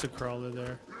do. There's a crawler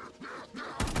there.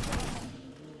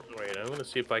 Wait, I'm gonna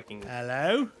see if I can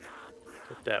Hello?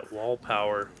 get that wall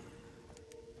power.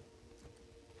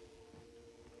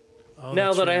 Oh, Now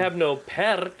that's that I right. have no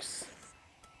perks.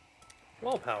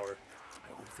 Wall power.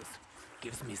 This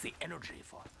gives me the energy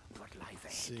for what lies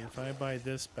ahead. See if I buy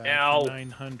this back Ow. for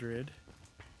 900,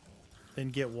 then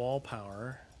get wall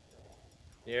power,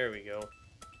 There we go.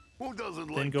 Who doesn't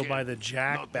then like go it? buy the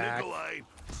Jack Not back. Nikolai.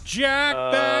 Jack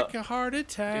back, a heart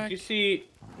attack. Did you see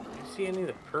any of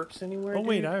the perks anywhere? Oh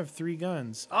wait, dude? I have 3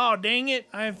 guns. Oh dang it,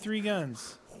 I have 3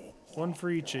 guns. One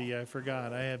for each of you. I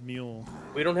forgot. I have mule.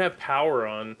 We don't have power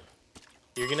on.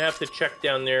 You're gonna have to check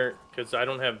down there because I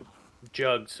don't have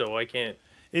jugs, so I can't.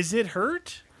 Is it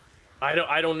hurt? I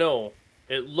don't know.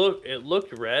 It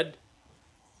looked red.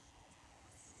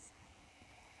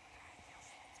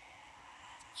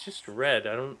 It's just red.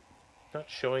 Not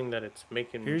showing that it's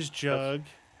making. Here's Jug.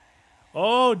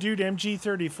 Oh, dude,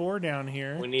 MG34 down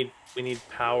here. We need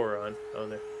power on. Oh,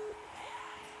 there.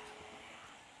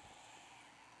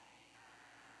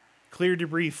 Clear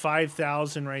debris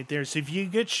 5,000 right there. So if you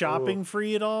get shopping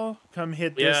free at all, come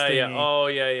hit this Yeah, thingy. yeah. Oh,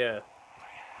 yeah.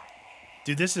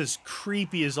 Dude, this is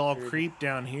creepy as all creep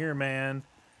down here, man.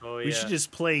 Oh, yeah. We should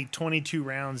just play 22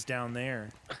 rounds down there.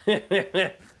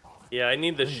 Yeah, I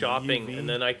need the shopping, UV. and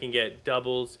then I can get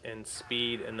doubles and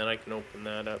speed, and then I can open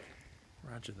that up.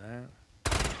 Roger that.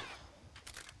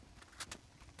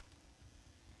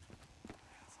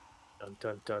 Dun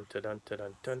dun dun dun dun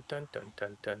dun dun dun dun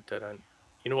dun dun dun dun.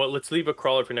 You know what? Let's leave a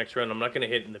crawler for next round. I'm not gonna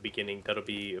hit in the beginning. That'll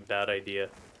be a bad idea.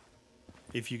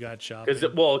 If you got shopping.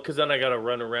 Because then I gotta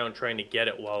run around trying to get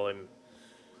it while I'm.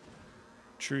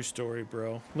 True story,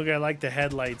 bro. Look, I like the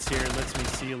headlights here. It lets me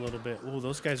see a little bit. Oh,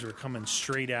 those guys were coming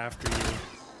straight after you.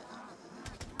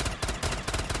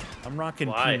 I'm rocking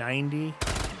Why? P90.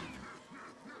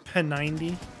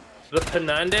 P90. The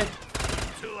Penande?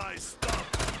 Till I stop,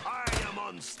 I am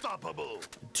unstoppable.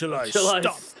 Till I Till I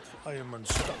stop. s- I am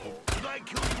unstoppable. Did I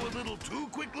kill you a little too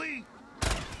quickly?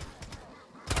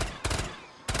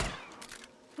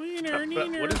 What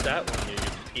is that one?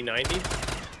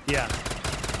 P90? Yeah.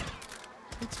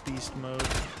 It's beast mode.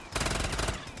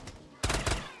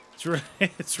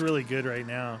 It's really good right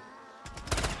now.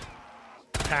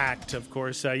 Packed, of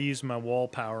course. I use my wall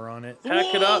power on it.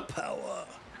 Pack it up. Power.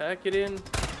 Pack it in.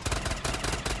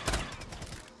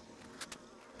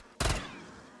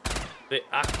 The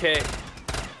AK.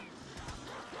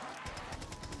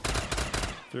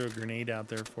 Throw a grenade out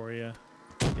there for you.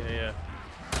 Yeah.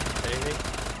 Anything?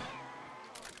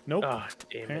 Nope. Oh,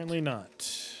 Apparently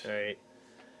not. All right.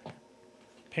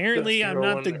 Apparently, I'm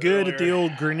not the good at the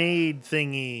old grenade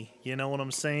thingy. You know what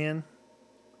I'm saying?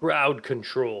 Crowd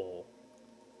control.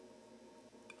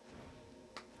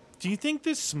 Do you think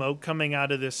this smoke coming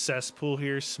out of this cesspool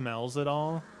here smells at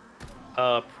all?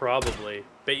 Probably.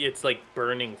 But it's like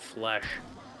burning flesh.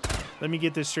 Let me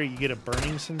get this straight. You get a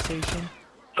burning sensation?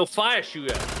 No fire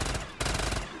shoot out.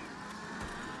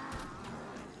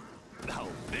 Now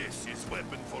this is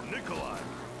weapon for Nikolai.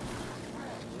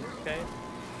 Okay.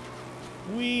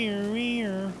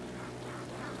 Weird.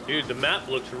 Dude, the map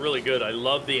looks really good. I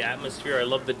love the atmosphere. I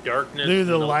love the darkness. Dude,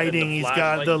 the lighting. He's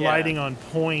got the lighting on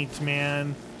point,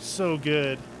 man. So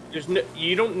good.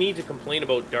 You don't need to complain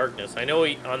about darkness. I know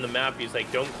on the map he's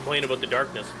like, don't complain about the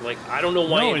darkness. Like, I don't know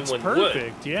why anyone it's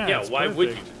perfect. would. Yeah, why perfect. would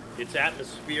you? It's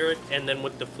atmospheric, and then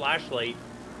with the flashlight,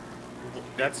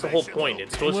 that's the whole point.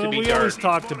 It's supposed to be dark. We always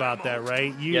talked about that,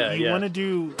 right? You want to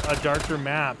do a darker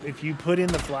map. If you put in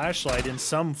the flashlight in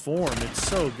some form, it's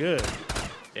so good.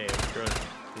 Okay, I'm throwing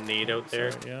a nade out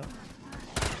there. Sorry, yeah.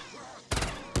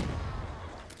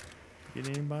 Get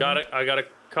anybody? Got it. I got a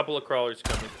couple of crawlers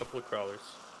coming. A couple of crawlers.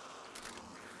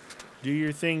 Do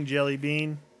your thing, Jelly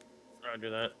Bean. Roger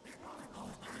that.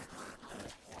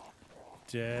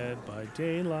 Dead by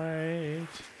Daylight.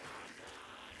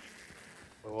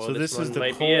 Well, so this is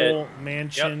the Cole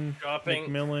Mansion, yep,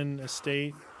 MacMillan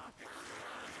estate.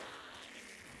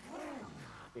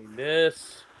 Need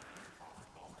this.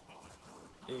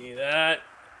 Need that.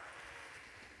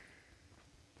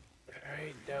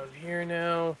 Alright, down here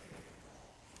now.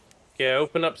 Okay, I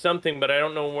opened up something, but I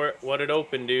don't know what it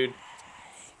opened, dude.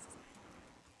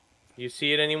 You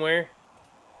see it anywhere?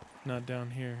 Not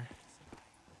down here.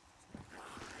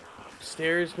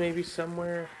 Upstairs, maybe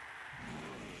somewhere?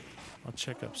 I'll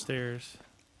check upstairs.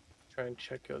 Try and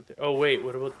check out there. Oh, wait,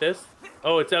 what about this?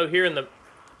 Oh, it's out here in the...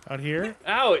 Out here?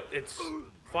 Ow, it's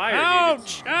fire,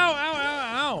 Ouch! dude.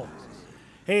 Ow!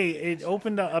 Hey, it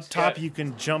opened up top. You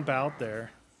can jump out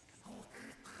there.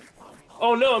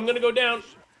 Oh, no, I'm gonna go down.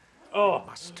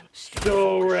 Oh,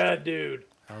 so rad, dude.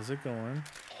 How's it going?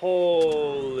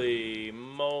 Holy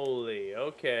moly.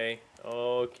 Okay.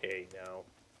 Okay, now.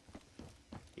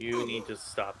 You need to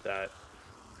stop that.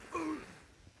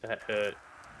 That hurt.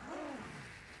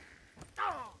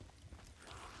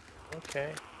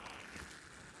 Okay.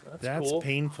 That's cool.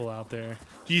 Painful out there.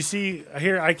 Do you see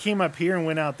here? I came up here and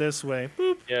went out this way.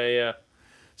 Boop. Yeah.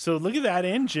 So look at that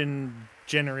engine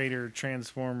generator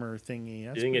transformer thingy.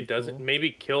 That's you think it doesn't? Cool. Maybe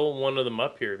kill one of them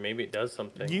up here. Maybe it does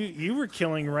something. You were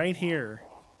killing right here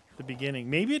at the beginning.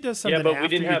 Maybe it does something yeah, but after we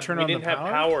didn't have, turn we on didn't the have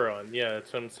power? power on. Yeah,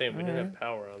 that's what I'm saying. We didn't have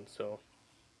power on, so.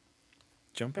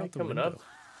 Jump out the coming window. Up.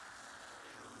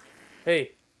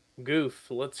 Hey, Goof,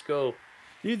 let's go.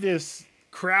 Dude, this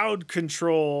crowd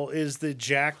control is the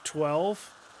Jack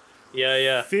 12.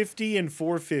 Yeah. 50 and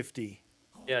 450.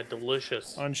 Yeah,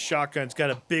 delicious. On shotgun. It's got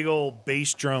a big old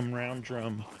bass drum, round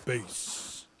drum.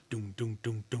 Bass. Doom, doom,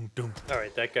 doom, doom, doom. All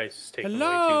right, that guy's just taking way too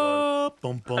long.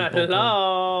 Boom,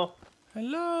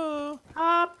 Hello.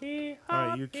 Hoppy. All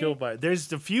right, you're killed by it.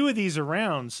 There's a few of these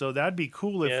around, so that'd be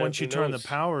cool if once you turn the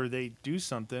power, they do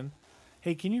something.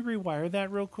 Hey, can you rewire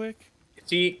that real quick?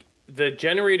 See, the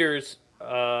generators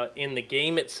in the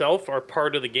game itself are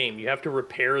part of the game. You have to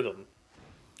repair them.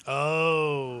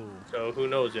 Oh. So who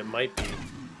knows? It might be.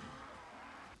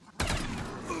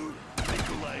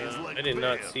 I did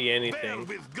not see anything.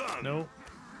 No.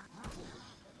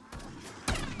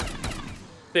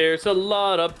 There's a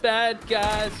lot of bad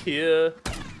guys here.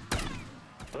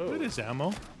 Oh. What is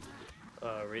ammo?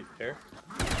 Right there.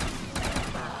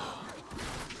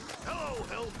 Hello,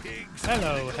 hell pigs.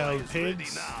 Hello, hell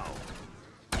pigs.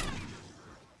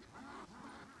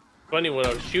 Funny, when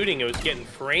I was shooting, it was getting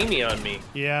framey on me.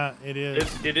 Yeah, it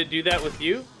is. Did it do that with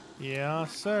you? Yeah,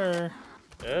 sir.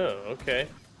 Oh, okay.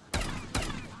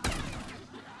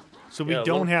 So we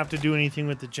don't have to do anything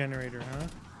with the generator, huh?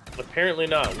 Apparently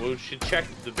not. We should check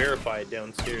the verify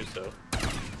downstairs, though.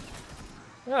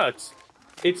 Yeah,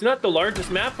 it's not the largest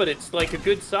map, but it's like a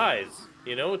good size.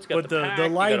 You know, it's got the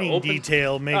lighting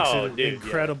detail makes it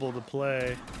incredible to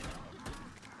play.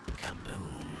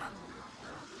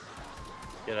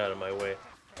 Get out of my way.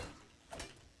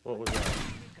 What was that?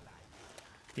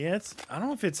 Yeah, I don't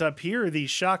know if it's up here or these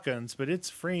shotguns, but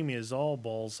it's framey as all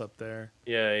balls up there.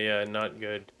 Yeah, not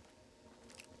good.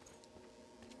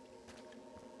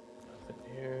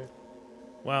 Nothing here.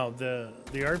 Wow, the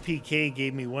RPK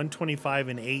gave me 125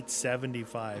 and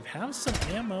 875. Have some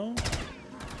ammo.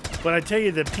 But I tell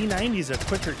you, the P90 is a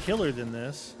quicker killer than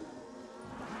this.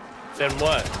 Then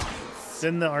what?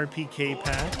 Than the RPK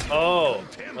pack. Oh,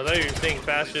 I thought you were saying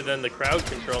faster than the crowd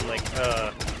control. I'm like,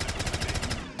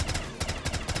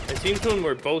 it seems when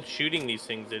we're both shooting these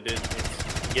things, it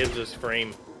gives us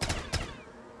frame.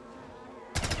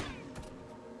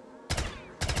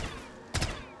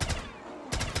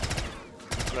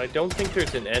 And I don't think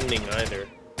there's an ending either.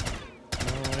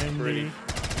 No ending.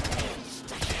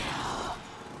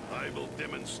 I will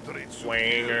demonstrate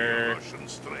Swanger. Russian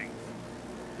strength.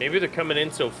 Maybe they're coming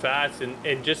in so fast,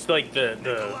 and just like the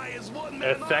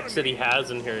effects that he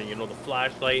has in here, you know, the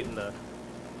flashlight and the.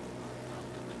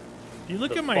 You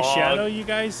look at my shadow, you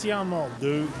guys see how I'm all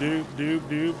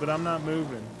doop, but I'm not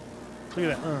moving.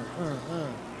 Look at that,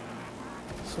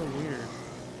 So weird.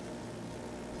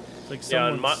 It's like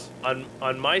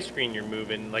on my screen you're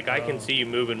moving. Like I can see you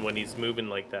moving when he's moving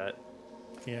like that.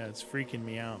 Yeah, it's freaking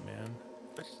me out, man.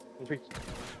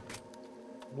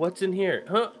 What's in here?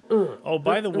 Huh? Oh,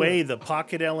 by the way, the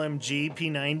Pocket LMG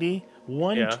P90,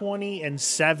 120 and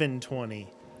 720.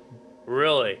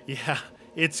 Really? Yeah,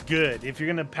 it's good. If you're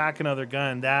gonna pack another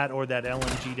gun, that or that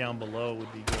LMG down below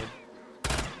would be good.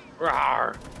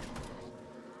 Rawr.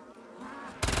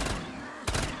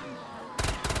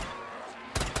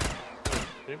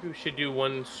 Maybe we should do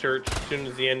one search as soon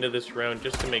as the end of this round,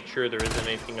 just to make sure there isn't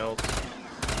anything else.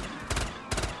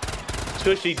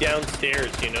 Especially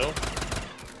downstairs, you know?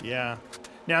 Yeah.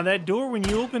 Now, that door, when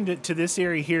you opened it to this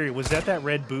area here, was that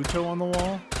red Buto on the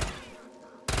wall?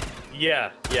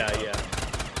 Yeah.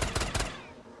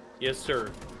 Yes,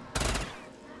 sir.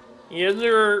 Yes,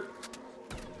 sir.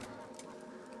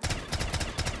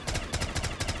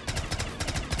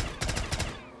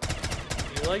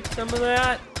 You like some of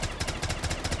that?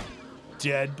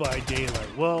 Dead by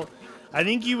Daylight. Well, I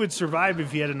think you would survive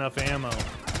if you had enough ammo.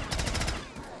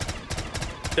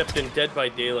 Except in Dead by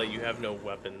Daylight, you have no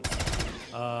weapons.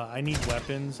 I need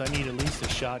weapons. I need at least a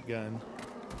shotgun.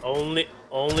 Only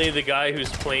the guy who's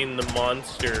playing the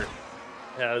monster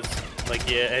has and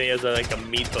he has like a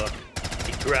meat hook.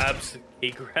 He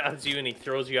grabs you and he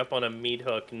throws you up on a meat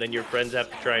hook, and then your friends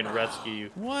have to try and rescue you.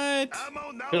 What?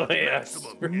 Oh, yes.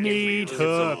 Meat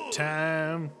hook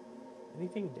time.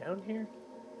 Anything down here?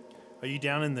 Are you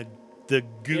down in the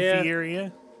goofy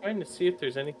area? Trying to see if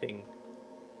there's anything.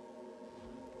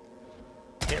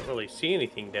 Can't really see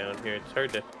anything down here. It's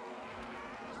hard to.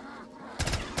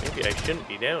 Maybe I shouldn't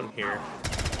be down here.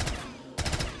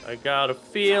 I got a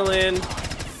feeling.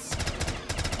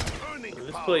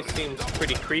 This place seems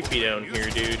pretty creepy down here,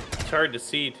 dude. It's hard to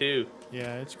see too.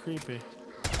 Yeah, it's creepy.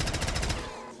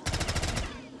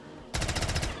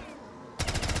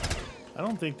 I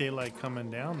don't think they like coming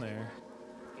down there.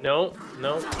 No,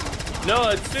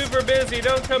 it's super busy.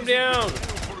 Don't come down.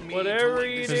 Whatever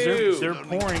you do. They're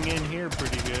pouring in here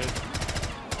pretty good.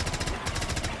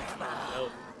 No,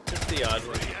 just the odd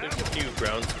one. There's a few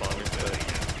ground spawners, but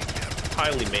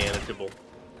highly manageable.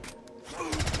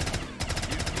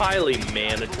 Highly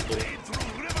manageable.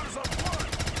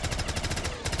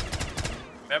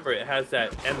 Remember, it has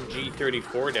that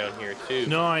MG34 down here too.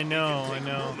 No, I know.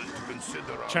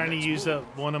 Trying to use up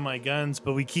one of my guns,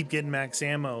 but we keep getting max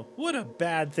ammo. What a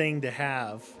bad thing to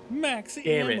have. Max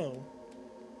ammo.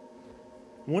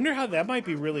 Wonder how that might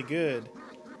be really good.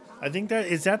 I think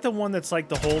is that the one that's like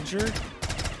the Holger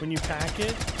when you pack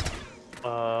it? It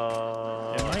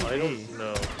might I don't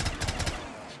know.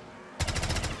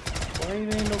 Why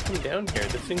did they not come down here?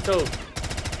 This thing's so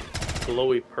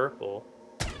glowy purple.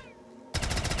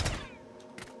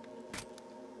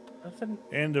 Nothing.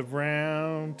 End of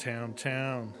round,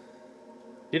 town.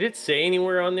 Did it say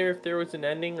anywhere on there if there was an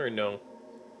ending or no?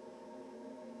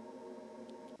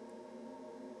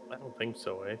 I don't think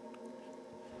so, eh?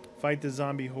 Fight the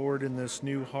zombie horde in this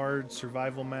new hard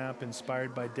survival map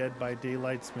inspired by Dead by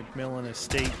Daylight's MacMillan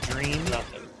Estate Dream.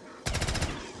 Nothing.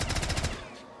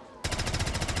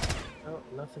 Oh,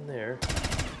 nothing there.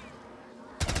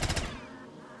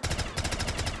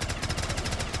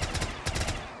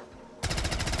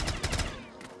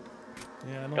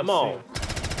 Yeah, I don't Come on.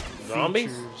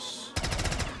 Zombies? Features.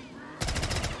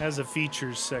 Has a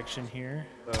features section here.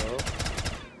 Oh.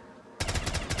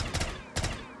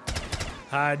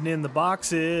 Hiding in the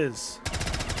boxes.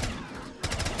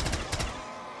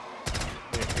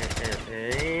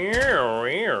 Oh,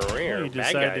 You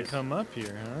decided to come up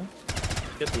here, huh?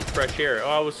 Get some fresh air. Oh,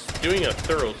 I was doing a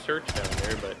thorough search down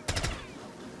there, but...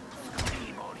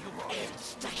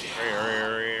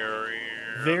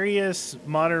 Various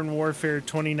Modern Warfare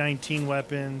 2019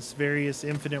 weapons, various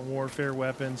Infinite Warfare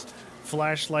weapons,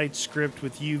 flashlight script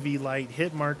with UV light,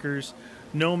 hit markers,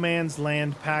 No Man's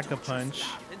Land Pack-a-Punch,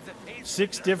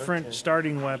 6 different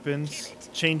starting weapons,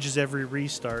 changes every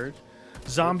restart,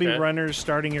 zombie runners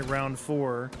starting at round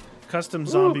 4, custom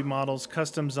zombie models,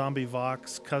 custom zombie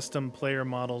vox, custom player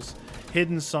models,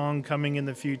 hidden song coming in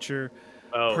the future,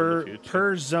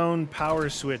 per zone power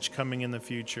switch coming in the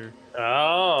future.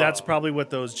 Oh. That's probably what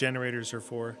those generators are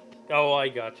for. Oh, I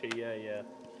gotcha. Yeah, yeah.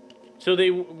 So they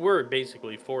were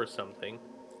basically for something.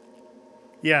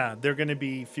 Yeah, they're going to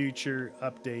be future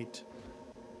update.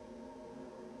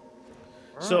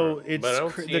 So it's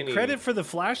the credit for the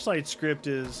flashlight script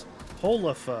is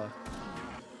Holafa.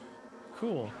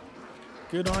 Cool.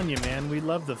 Good on you, man. We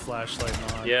love the flashlight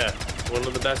mod. Yeah, one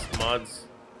of the best mods.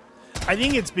 I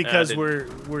think it's because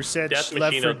we're such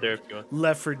Left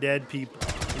 4 Dead people,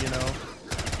 you know.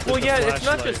 Well, yeah, it's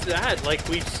not just that. Like,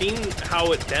 we've seen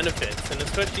how it benefits, and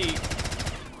especially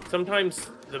sometimes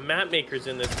the map makers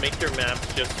in this make their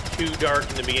maps just too dark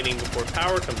in the beginning before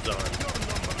power comes on.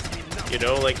 You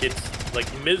know, like it's like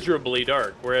miserably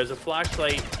dark. Whereas a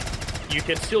flashlight, you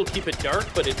can still keep it dark,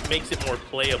 but it makes it more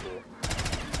playable.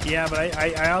 Yeah, but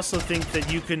I also think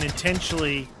that you can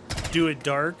intentionally do it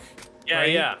dark. Yeah,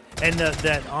 right? yeah. And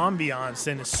that ambiance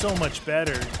then is so much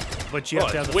better, but you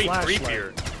have to have the flashlight.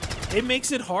 Creepier. It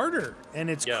makes it harder, and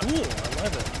it's cool. I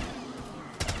love it.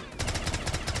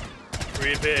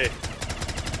 Creepy.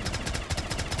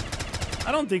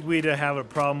 I don't think we'd have a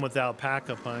problem without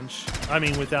Pack-a-Punch. I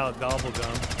mean, without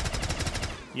Gobblegum.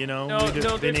 You know, we'd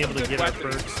have been able to get our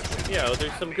perks. Yeah,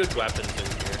 there's some good weapons in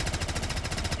here.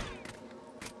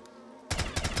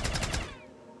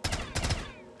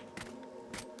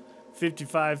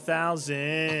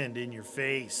 $55,000 in your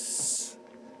face.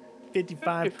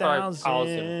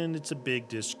 55,000. It's a big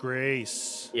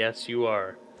disgrace. Yes, you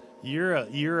are. You're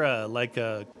like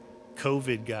a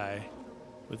COVID guy.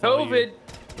 With COVID.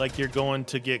 Like you're going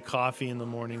to get coffee in the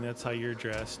morning. That's how you're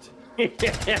dressed.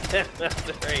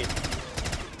 That's right.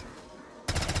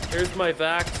 Here's my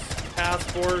Vax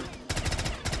passport.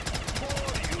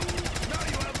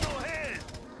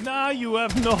 Now you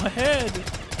have no head.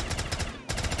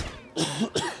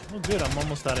 Oh, good. I'm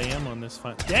almost out of ammo on this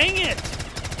fight. Dang it!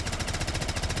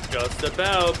 Just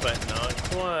about, but not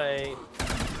quite.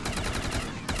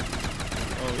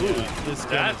 Oh, yeah. This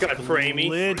that got framey.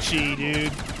 Glitchy,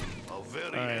 dude.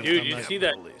 Right, dude, you see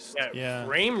that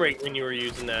frame rate when you were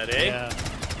using that, eh? Yeah,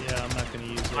 I'm not gonna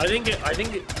use it. I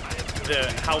think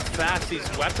how fast these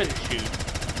weapons shoot.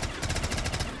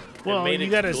 Well, you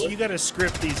gotta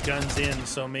script these guns in,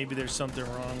 so maybe there's something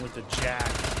wrong with the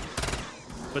jack.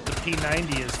 But the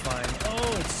P90 is fine.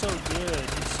 Oh, it's so good.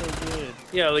 It's so good.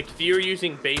 Yeah, like if you're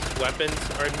using base weapons,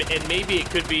 and maybe it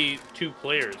could be 2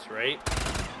 players, right?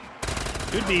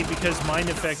 Could be, because mine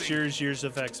affects yours, yours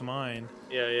affects mine.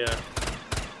 Yeah, yeah.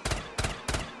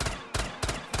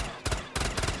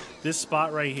 This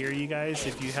spot right here, you guys,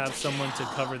 if you have someone to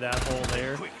cover that hole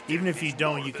there, even if you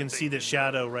don't, you can see the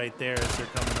shadow right there as they're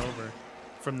coming over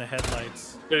from the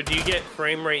headlights. So do you get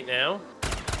frame rate now?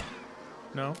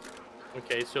 No.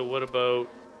 Okay, so what about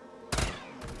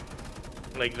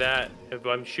like that? If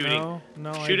I'm shooting,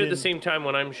 no, shoot at the same time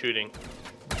when I'm shooting.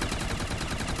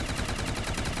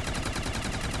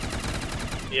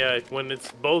 Yeah, when it's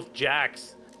both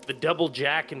jacks, the double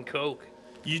jack and coke.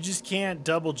 You just can't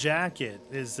double jack it,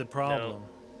 is the problem.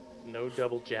 No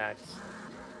double jacks.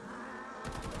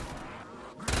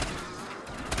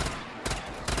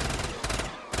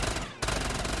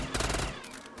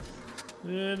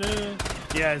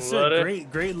 Yeah, it's a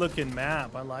great looking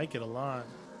map. I like it a lot.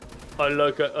 I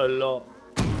like it a lot.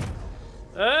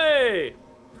 Hey!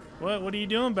 What are you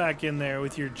doing back in there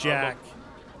with your jack?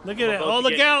 Look at it. Oh,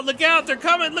 look out, look out. They're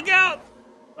coming. Look out.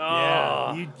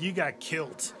 Oh. Yeah, you got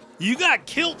killed. You got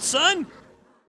killed, son.